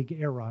Horizon League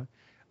era.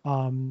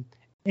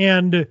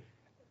 And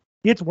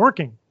it's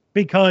working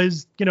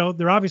because,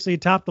 they're obviously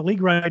atop the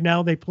league right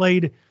now. They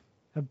played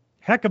a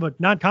heck of a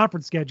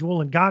non-conference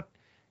schedule and got,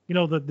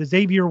 the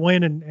Xavier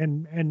win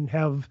and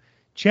have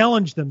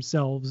challenged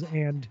themselves.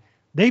 And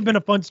they've been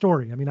a fun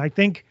story. I mean, I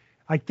think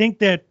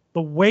that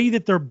the way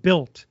that they're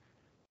built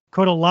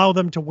could allow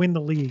them to win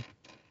the league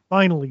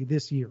finally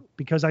this year,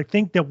 because I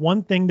think that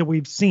one thing that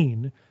we've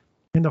seen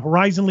in the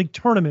Horizon League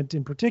tournament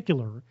in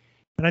particular,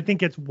 and I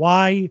think it's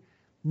why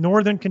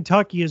Northern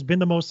Kentucky has been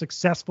the most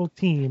successful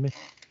team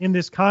in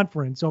this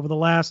conference over the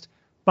last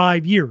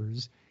 5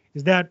 years,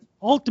 is that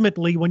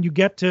ultimately when you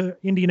get to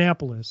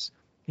Indianapolis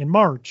in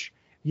March,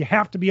 you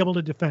have to be able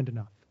to defend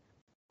enough.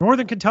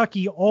 Northern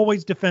Kentucky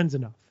always defends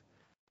enough.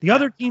 The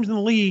other teams in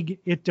the league,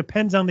 it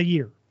depends on the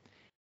year.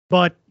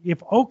 But if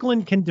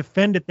Oakland can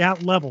defend at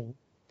that level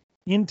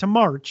into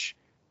March,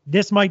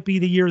 this might be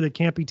the year that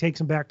Kampe takes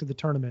them back to the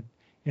tournament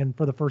and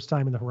for the first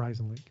time in the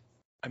Horizon League.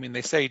 I mean,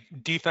 they say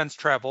defense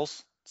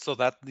travels, so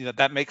that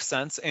that makes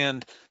sense.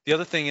 And the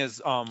other thing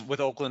is with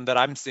Oakland that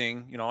I'm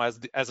seeing,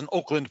 as an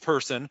Oakland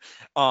person,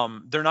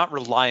 they're not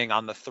relying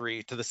on the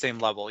three to the same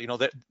level.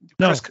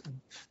 That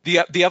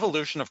the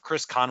evolution of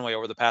Chris Conway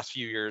over the past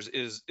few years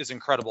is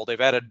incredible.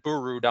 They've added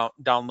Buru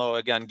down low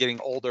again,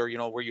 getting older.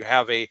 Where you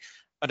have an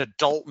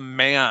adult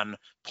man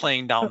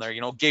playing down there.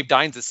 Gabe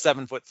Dines is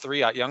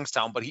 7'3" at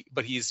Youngstown,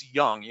 but he's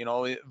young.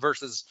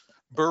 Versus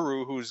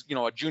Buru, who's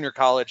a junior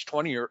college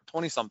 20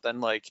 something.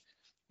 Like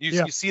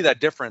you see that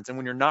difference, and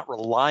when you're not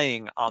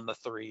relying on the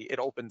three, it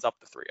opens up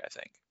the three, I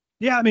think.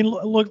 Yeah, I mean,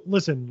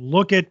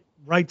 look at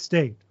Wright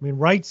State. I mean,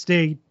 Wright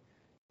State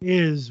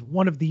is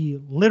one of the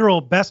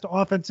literal best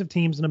offensive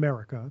teams in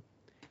America.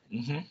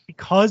 Mm-hmm.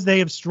 Because they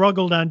have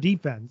struggled on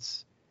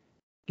defense.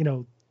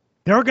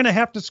 They're going to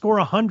have to score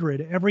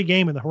 100 every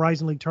game in the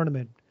Horizon League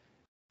tournament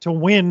to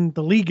win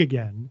the league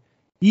again,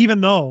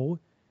 even though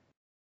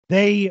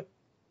they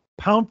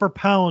pound for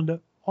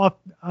pound off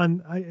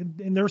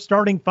in their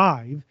starting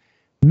five,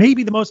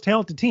 maybe the most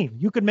talented team.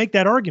 You could make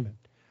that argument.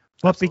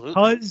 But Absolutely.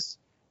 Because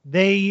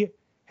they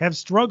have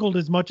struggled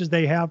as much as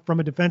they have from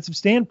a defensive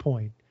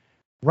standpoint,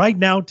 right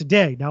now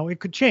today. Now it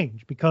could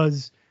change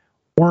because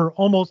we're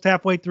almost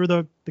halfway through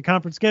the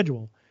conference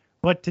schedule.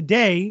 But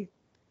today,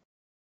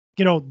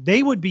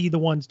 they would be the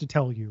ones to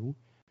tell you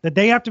that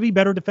they have to be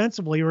better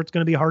defensively or it's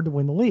going to be hard to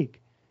win the league.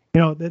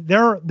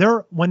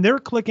 They're when they're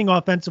clicking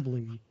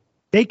offensively,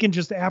 they can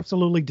just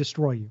absolutely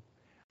destroy you.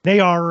 They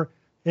are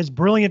as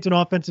brilliant an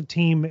offensive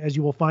team as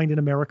you will find in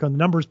America, and the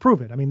numbers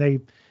prove it. I mean, they,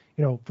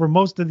 for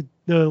most of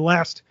the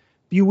last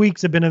few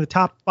weeks have been in the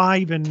top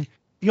 5 in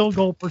field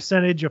goal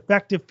percentage,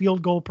 effective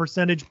field goal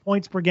percentage,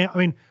 points per game. I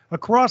mean,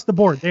 across the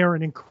board, they are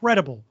an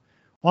incredible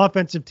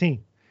offensive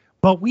team.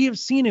 But we have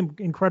seen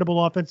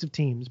incredible offensive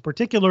teams,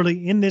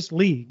 particularly in this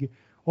league,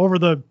 over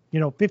the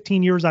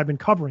 15 years I've been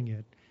covering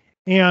it.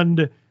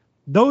 And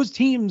those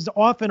teams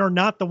often are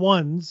not the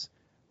ones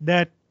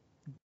that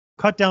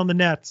cut down the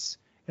nets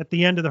at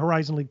the end of the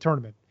Horizon League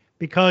tournament.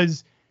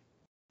 Because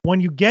when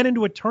you get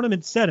into a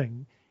tournament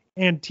setting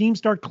and teams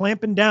start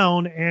clamping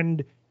down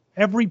and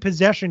every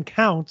possession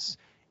counts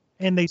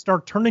and they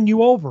start turning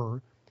you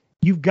over,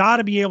 you've got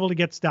to be able to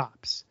get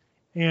stops.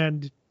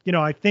 And,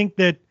 I think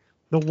that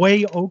the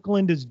way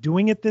Oakland is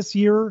doing it this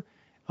year,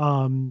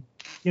 and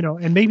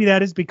maybe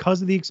that is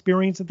because of the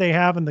experience that they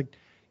have and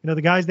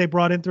the guys they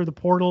brought in through the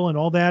portal and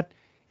all that,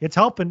 it's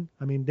helping.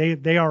 I mean,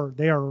 they are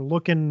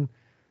looking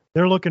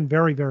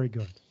very, very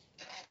good.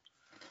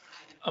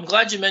 I'm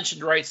glad you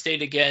mentioned Wright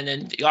State again,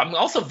 and I'm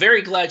also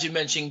very glad you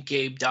mentioned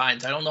Gabe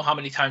Dines. I don't know how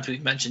many times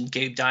we've mentioned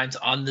Gabe Dines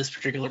on this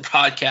particular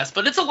podcast,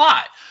 but it's a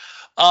lot.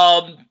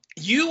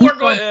 You are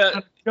going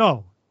to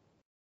go.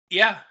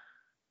 Yeah.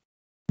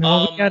 We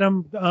had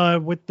him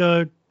with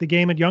the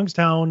game at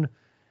Youngstown.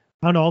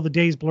 I don't know, all the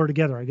days blur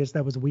together. I guess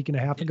that was a week and a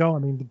half ago. I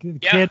mean, the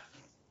kid,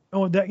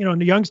 the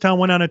Youngstown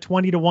went on a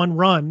 20-1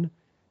 run,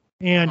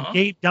 and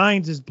Gabe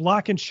Dines is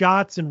blocking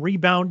shots and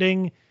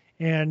rebounding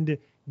and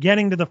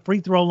getting to the free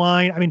throw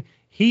line. I mean,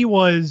 he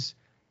was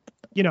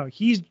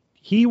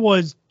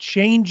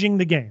changing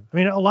the game. I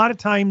mean, a lot of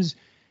times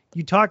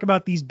you talk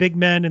about these big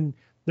men and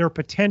their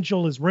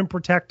potential as rim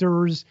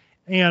protectors,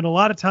 and a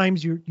lot of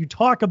times you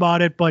talk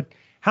about it, but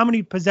how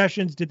many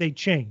possessions did they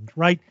change,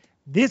 right?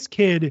 This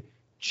kid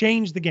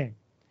changed the game.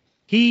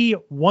 He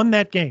won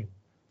that game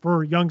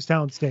for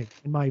Youngstown State,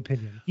 in my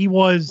opinion. He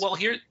was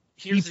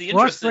here's the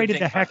frustrated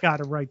the heck out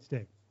of Wright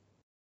State.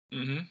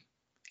 Mm-hmm.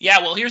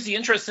 Yeah, well, here's the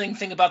interesting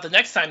thing about the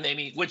next time they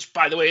meet, which,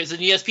 by the way, is an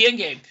ESPN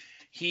game.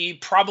 He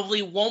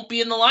probably won't be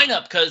in the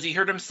lineup because he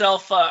hurt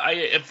himself.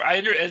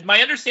 My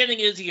understanding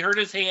is he hurt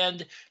his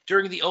hand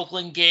during the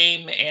Oakland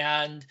game,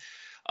 and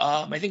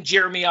I think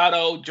Jeremy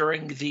Otto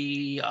during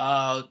the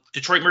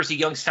Detroit Mercy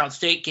Youngstown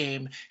State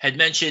game had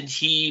mentioned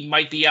he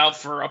might be out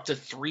for up to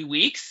 3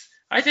 weeks,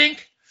 I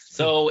think.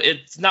 So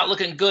it's not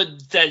looking good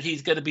that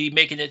he's going to be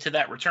making it to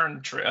that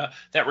return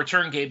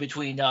game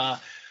between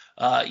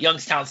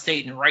Youngstown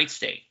State and Wright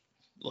State,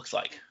 looks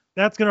like.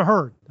 That's going to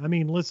hurt. I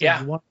mean,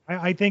 listen,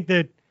 I think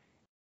that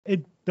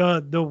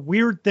the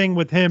weird thing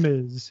with him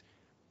is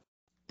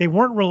they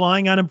weren't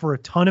relying on him for a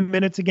ton of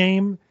minutes a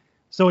game.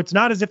 So it's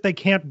not as if they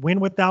can't win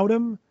without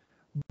him,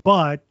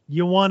 but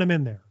you want him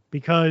in there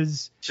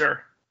because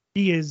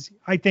he is,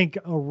 I think,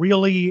 a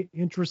really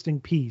interesting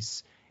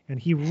piece, and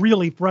he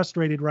really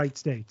frustrated Wright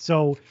State.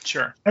 So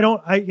do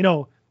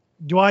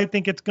I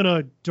think it's going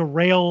to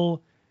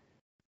derail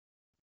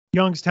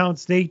Youngstown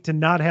State to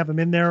not have him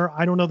in there?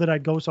 I don't know that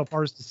I'd go so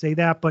far as to say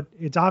that, but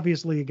it's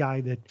obviously a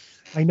guy that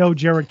I know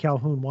Jared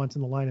Calhoun wants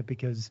in the lineup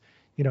because,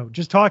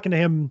 just talking to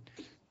him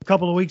a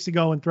couple of weeks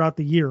ago and throughout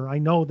the year, I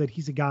know that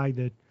he's a guy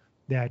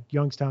that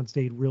Youngstown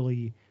State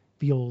really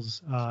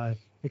feels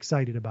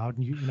excited about,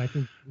 and I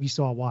think we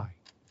saw why.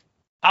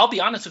 I'll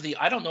be honest with you,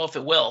 I don't know if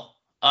it will.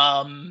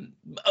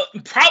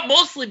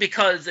 Mostly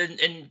because,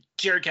 and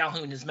Jared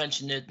Calhoun has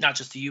mentioned it, not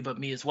just to you, but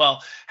me as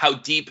well, how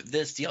deep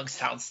this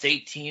Youngstown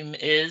State team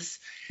is.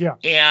 Yeah.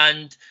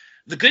 And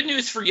the good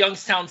news for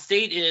Youngstown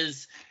State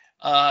is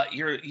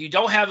you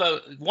don't have a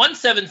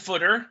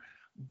 7-footer,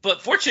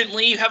 but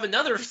fortunately you have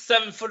another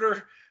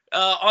 7-footer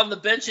on the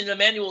bench in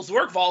Emmanuel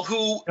Zorkval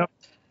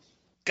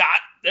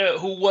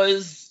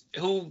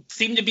who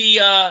seemed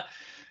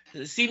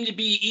to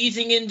be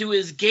easing into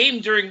his game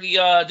during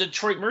the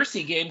Detroit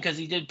Mercy game because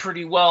he did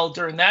pretty well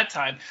during that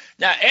time.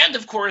 Now, and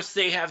of course,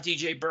 they have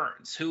DJ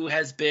Burns, who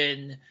has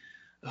been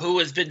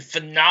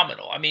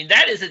phenomenal. I mean,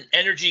 that is an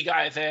energy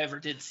guy if I ever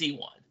did see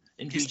one.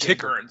 He's DJ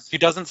kicker. Burns. He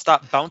doesn't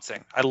stop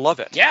bouncing. I love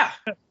it. Yeah,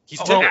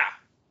 he's ticker.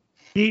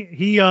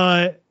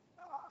 Yeah.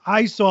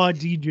 I saw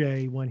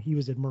DJ when he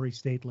was at Murray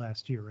State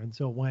last year, and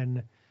so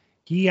when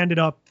he ended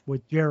up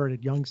with Jared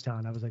at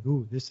Youngstown, I was like,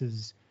 ooh, this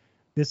is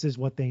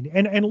what they need.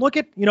 And look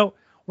at,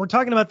 we're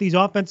talking about these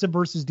offensive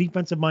versus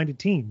defensive minded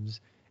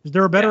teams. Is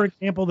there a better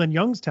example than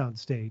Youngstown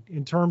State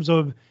in terms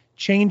of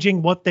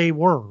changing what they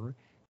were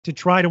to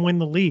try to win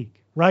the league,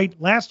 right?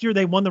 Last year,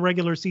 they won the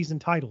regular season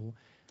title.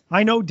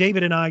 I know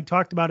David and I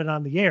talked about it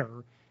on the air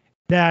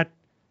that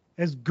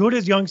as good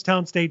as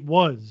Youngstown State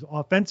was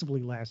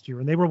offensively last year,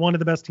 and they were one of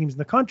the best teams in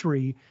the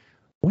country,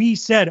 we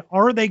said,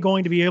 are they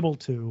going to be able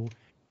to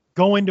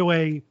go into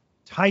a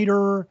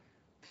tighter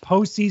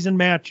postseason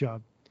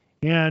matchup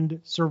and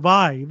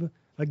survive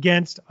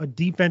against a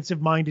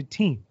defensive-minded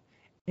team?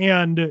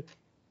 And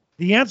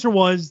the answer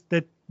was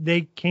that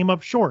they came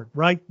up short,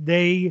 right?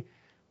 They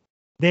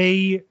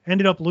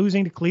ended up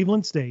losing to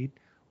Cleveland State,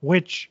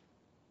 which,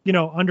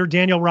 under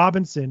Daniel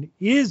Robinson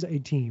is a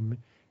team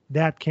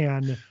that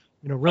can,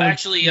 really.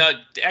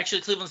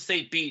 Actually, Cleveland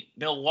State beat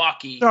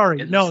Milwaukee.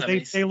 Sorry, no,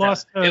 they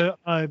lost.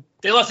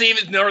 They lost to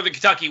even Northern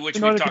Kentucky, which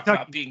we've talked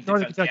about being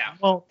Northern defensive. Kentucky. Yeah.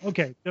 Well,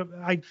 okay,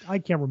 I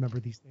can't remember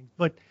these things,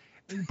 but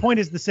the point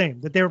is the same,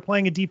 that they were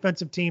playing a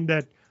defensive team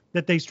that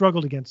they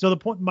struggled against. So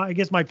I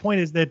guess my point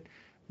is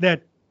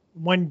that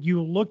when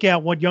you look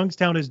at what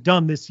Youngstown has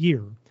done this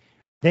year,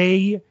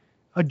 they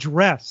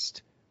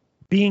addressed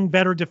being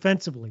better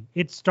defensively.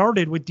 It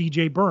started with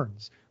DJ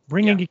Burns,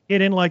 bringing a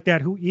kid in like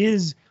that who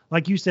is,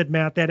 like you said,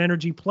 Matt, that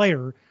energy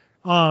player,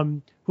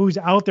 who's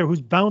out there,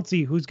 who's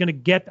bouncy, who's going to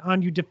get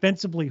on you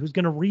defensively, who's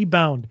going to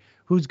rebound,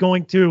 who's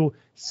going to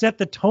set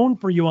the tone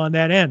for you on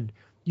that end.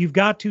 You've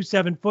got 2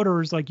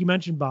 7-footers, like you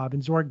mentioned, Bob,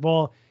 and Zorg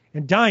Ball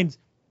and Dines.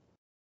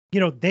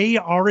 They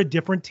are a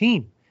different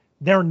team.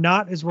 They're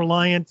not as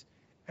reliant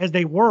as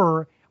they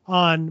were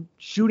on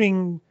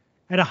shooting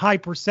at a high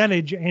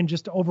percentage and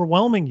just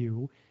overwhelming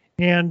you.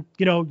 And,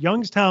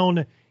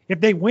 Youngstown, if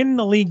they win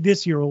the league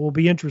this year, it will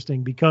be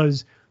interesting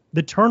because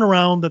the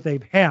turnaround that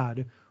they've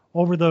had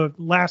over the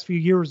last few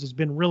years has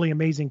been really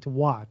amazing to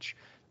watch.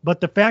 But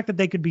the fact that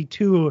they could be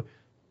 2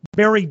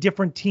 very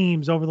different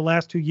teams over the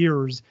last 2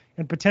 years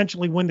and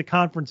potentially win the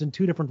conference in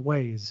 2 different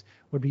ways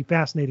would be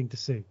fascinating to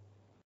see.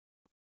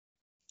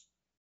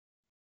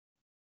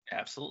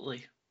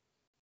 Absolutely.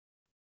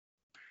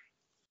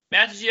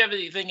 Matt, did you have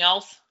anything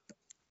else?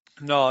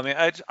 No, I mean,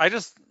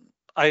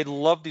 I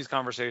love these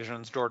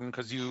conversations, Jordan,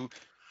 because you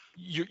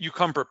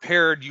come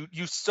prepared.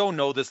 You so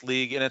know this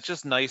league, and it's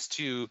just nice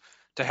to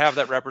have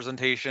that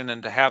representation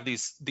and to have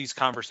these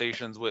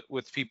conversations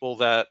with people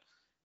that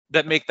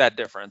make that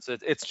difference.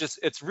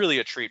 It's really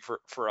a treat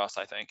for us,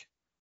 I think.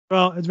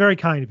 Well, it's very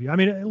kind of you. I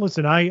mean,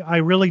 listen, I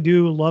really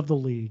do love the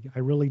league. I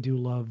really do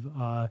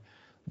love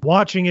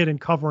watching it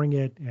and covering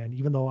it. And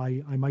even though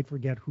I might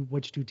forget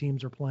which 2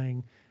 teams are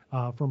playing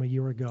from a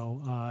year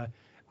ago,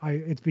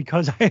 it's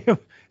because I have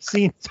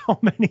seen so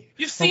many.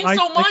 You've seen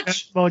so much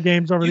basketball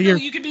games over the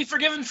years. You could be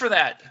forgiven for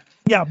that.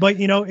 Yeah, but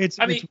it's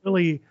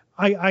really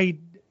I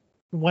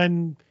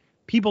when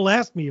people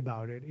ask me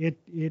about it,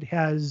 it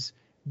has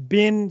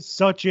been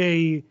such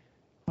a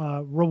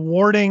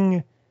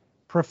rewarding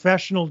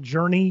professional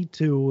journey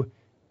to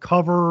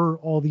cover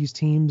all these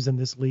teams in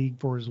this league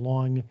for as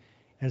long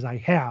as I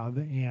have.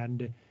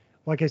 And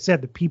like I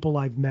said, the people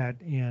I've met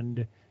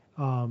and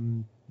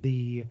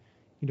the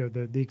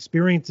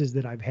experiences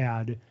that I've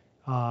had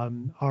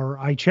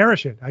I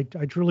cherish it. I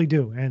truly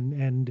do.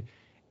 And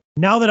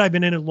now that I've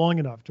been in it long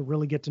enough to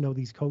really get to know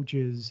these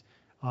coaches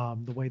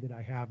the way that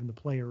I have, and the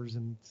players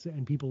and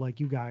people like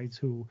you guys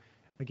who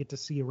I get to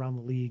see around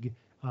the league,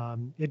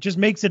 it just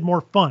makes it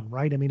more fun,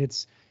 right? I mean,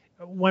 it's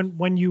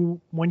when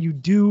you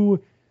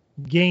do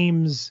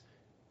games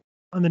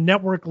on the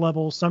network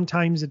level,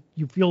 sometimes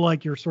you feel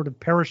like you're sort of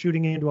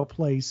parachuting into a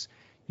place.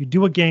 You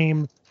do a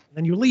game,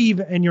 then you leave,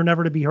 and you're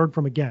never to be heard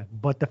from again.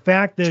 But the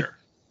fact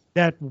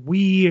that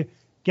we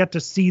get to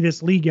see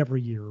this league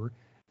every year,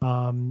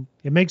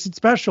 it makes it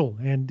special.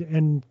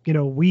 And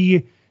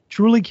we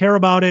truly care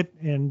about it.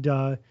 And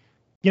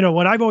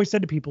what I've always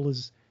said to people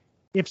is,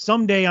 if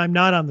someday I'm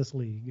not on this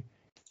league,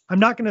 I'm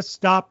not going to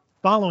stop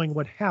following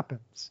what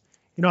happens.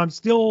 I'm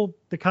still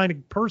the kind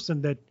of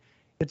person that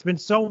it's been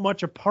so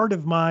much a part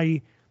of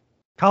my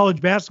college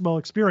basketball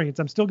experience.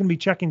 I'm still going to be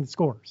checking the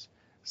scores.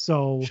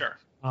 So, sure.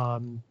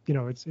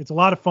 It's a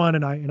lot of fun,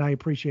 and I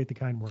appreciate the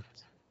kind words.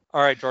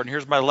 All right, Jordan,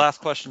 here's my last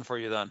question for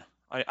you then.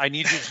 I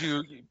need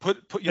you to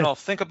put you're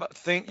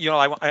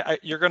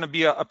going to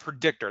be a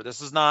predictor.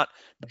 This is not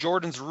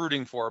Jordan's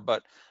rooting for,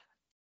 but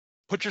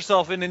put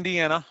yourself in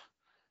Indiana.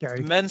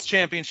 Okay. The men's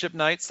championship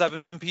night,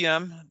 7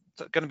 p.m.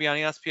 It's going to be on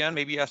ESPN,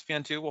 maybe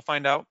ESPN2. We'll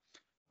find out.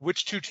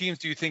 Which 2 teams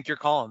do you think you're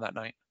calling that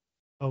night?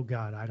 Oh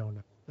God, I don't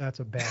know. That's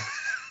a bad.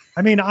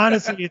 I mean,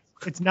 honestly,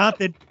 it's not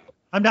that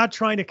I'm not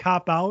trying to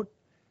cop out,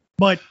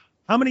 but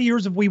how many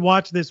years have we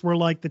watched this where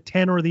like the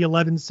 10 or the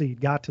 11 seed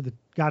got to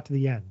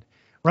the end,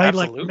 right?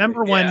 Absolutely. Like,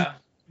 remember when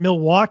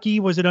Milwaukee,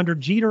 was it under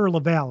Jeter or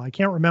Laval? I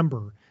can't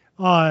remember.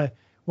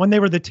 When they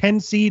were the 10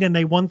 seed and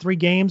they won 3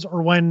 games,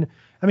 or when,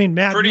 I mean,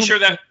 Matt. I'm pretty sure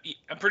that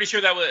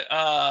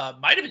was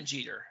might have been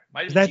Jeter.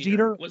 Is that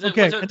Jeter? Was it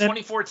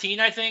 2014?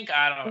 I think.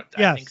 I don't know.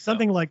 Yeah, I think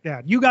something like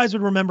that. You guys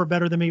would remember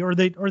better than me, or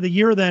the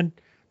year then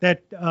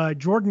that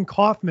Jordan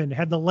Kaufman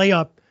had the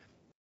layup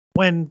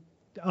when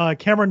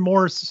Cameron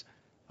Morse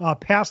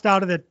passed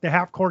out of the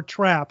half court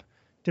trap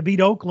to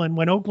beat Oakland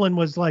when Oakland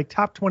was like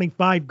top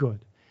 25 good,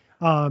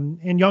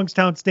 and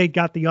Youngstown State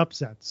got the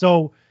upset.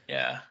 So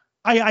yeah.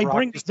 I Brock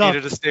bring just this up.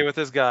 needed to stay with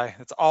this guy.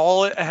 That's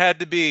all it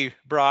had to be.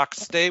 Brock,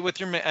 stay with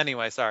your man.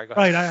 Anyway, sorry. Go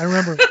ahead. Right, I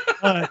remember.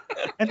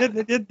 And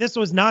this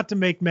was not to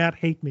make Matt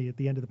hate me at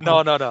the end of the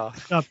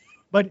podcast. No.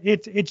 But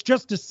it's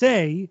just to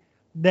say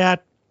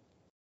that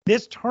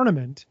this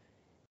tournament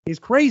is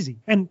crazy.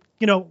 And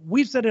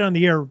we've said it on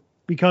the air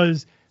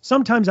because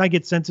sometimes I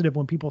get sensitive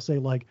when people say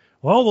like,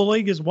 well, the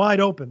league is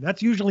wide open.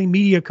 That's usually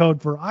media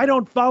code for I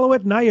don't follow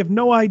it and I have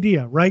no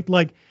idea, right?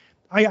 Like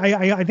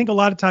I think a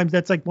lot of times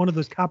that's like one of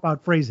those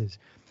cop-out phrases.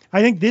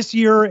 I think this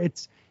year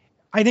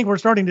I think we're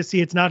starting to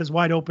see it's not as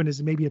wide open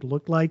as maybe it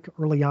looked like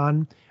early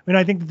on. I mean,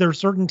 I think that there are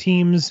certain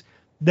teams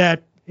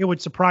that it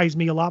would surprise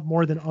me a lot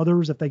more than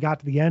others if they got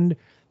to the end.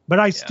 But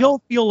I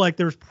still feel like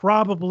there's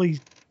probably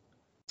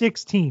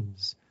 6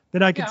 teams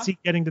that I could see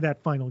getting to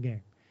that final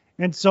game.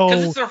 And so,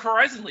 because it's the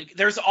Horizon League,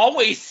 there's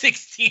always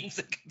 6 teams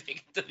that can make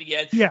it to the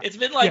end. Yeah, it's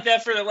been like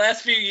that for the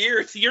last few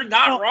years. You're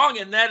not wrong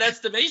in that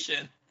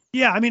estimation.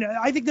 Yeah, I mean,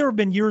 I think there have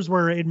been years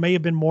where it may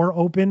have been more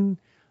open.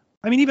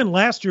 I mean, even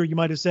last year, you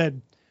might have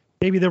said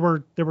maybe there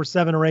were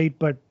 7 or 8,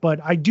 but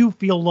I do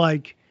feel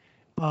like,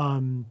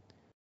 from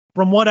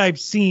what I've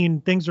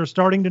seen, things are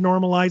starting to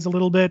normalize a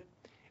little bit,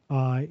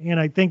 and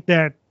I think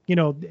that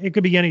it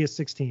could be any of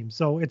 6 teams.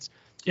 So it's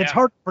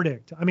hard to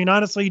predict. I mean,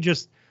 honestly,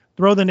 just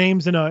throw the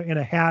names in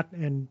a hat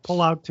and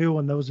pull out 2,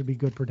 and those would be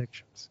good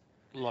predictions.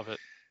 Love it.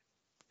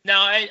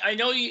 Now, I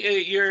know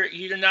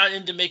you're not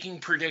into making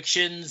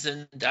predictions,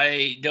 and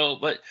I know,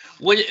 but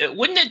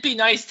wouldn't it be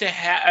nice to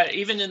have,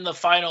 even in the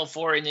Final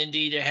Four in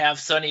Indy, to have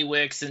Sonny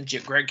Wicks and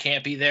Greg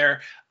Campy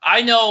there?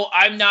 I know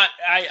I'm not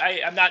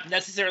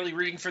necessarily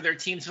rooting for their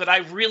teams, but I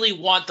really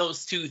want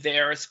those 2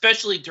 there,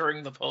 especially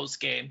during the post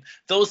game.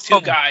 Those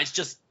 2 guys,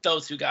 just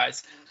those 2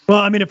 guys. Well,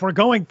 I mean, if we're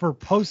going for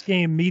post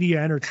game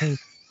media entertainment,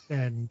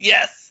 then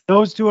yes,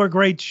 those 2 are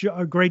great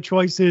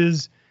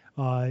choices.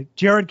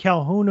 Jared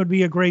Calhoun would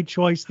be a great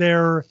choice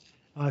there.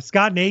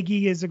 Scott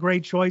Nagy is a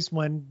great choice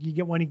when he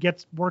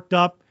gets worked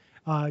up,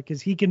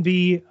 because he can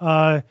be,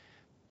 the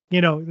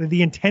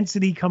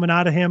intensity coming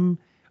out of him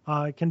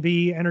can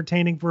be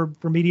entertaining for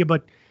media.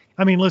 But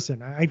I mean,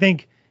 listen, I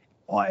think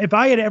if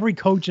I had every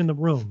coach in the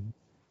room,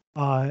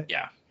 and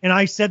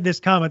I said this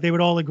comment, they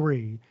would all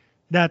agree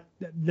that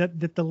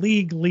the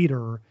league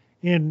leader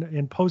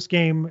in post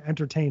game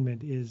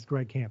entertainment is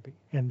Greg Campy,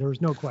 and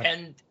there's no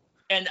question.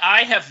 And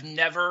I have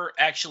never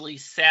actually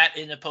sat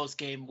in a post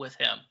game with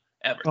him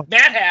ever.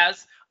 Matt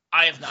has.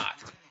 I have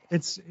not.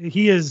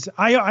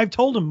 I've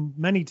told him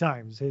many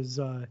times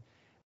the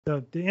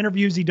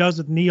interviews he does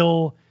with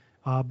Neil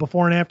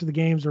before and after the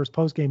games or his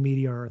post game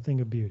media are a thing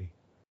of beauty.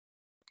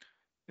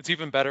 It's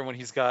even better when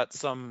he's got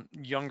some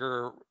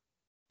younger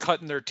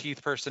cutting their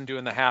teeth person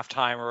doing the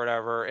halftime or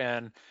whatever,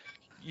 and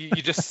you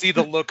just see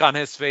the look on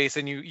his face,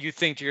 and you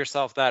think to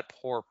yourself, that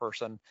poor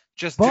person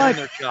just doing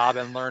their job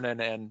and learning.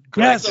 And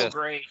Greg's so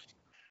great.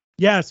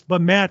 Yes,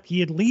 but Matt,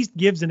 he at least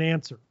gives an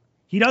answer.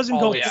 He doesn't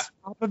go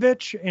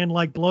Popovich and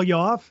like blow you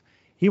off.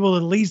 He will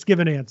at least give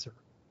an answer.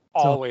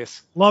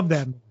 Always love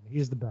that man.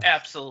 He's the best.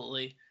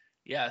 Absolutely.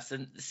 Yes,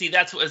 and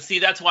that's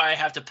why I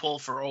have to pull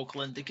for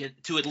Oakland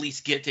to at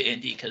least get to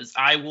Indy, because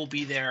I will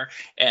be there,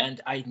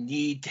 and I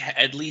need to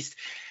at least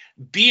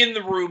be in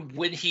the room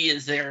when he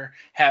is there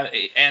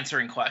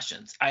answering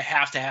questions. I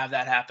have to have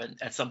that happen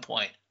at some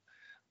point.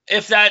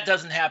 If that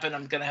doesn't happen,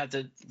 I'm going to have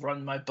to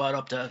run my butt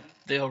up to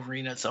the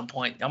arena at some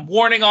point. I'm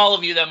warning all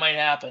of you that might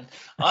happen.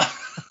 All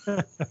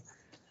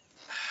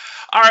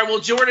right, well,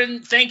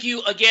 Jordan, thank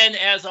you again,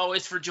 as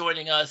always, for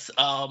joining us.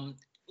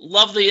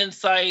 Love the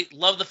insight.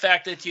 Love the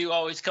fact that you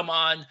always come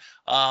on.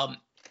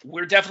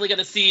 We're definitely going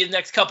to see you the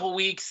next couple of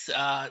weeks.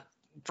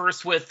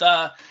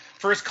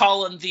 First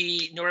calling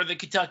the Northern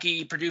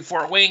Kentucky Purdue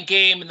Fort Wayne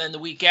game, and then the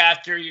week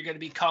after you're going to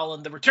be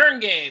calling the return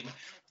game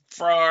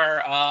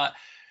for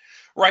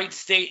Wright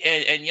State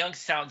and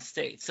Youngstown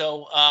State.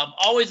 So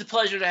always a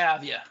pleasure to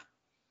have you.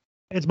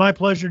 It's my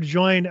pleasure to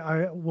join.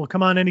 I will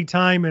come on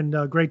anytime,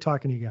 and great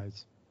talking to you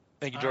guys.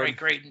 Thank you, Jordan. All right,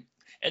 great.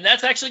 And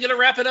that's actually going to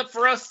wrap it up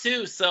for us,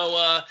 too.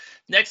 So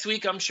next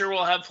week, I'm sure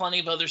we'll have plenty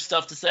of other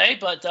stuff to say.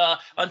 But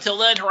until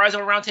then,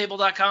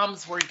 HorizonRoundtable.com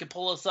is where you can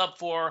pull us up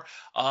for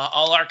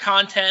all our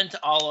content,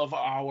 all of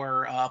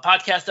our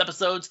podcast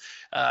episodes.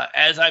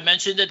 As I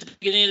mentioned at the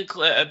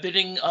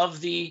beginning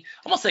of the,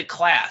 I almost say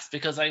class,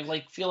 because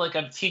I feel like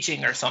I'm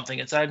teaching or something.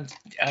 I'm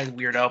a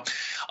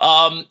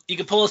weirdo. You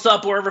can pull us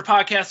up wherever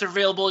podcasts are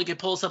available. You can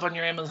pull us up on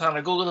your Amazon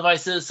or Google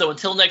devices. So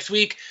until next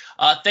week,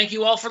 thank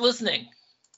you all for listening.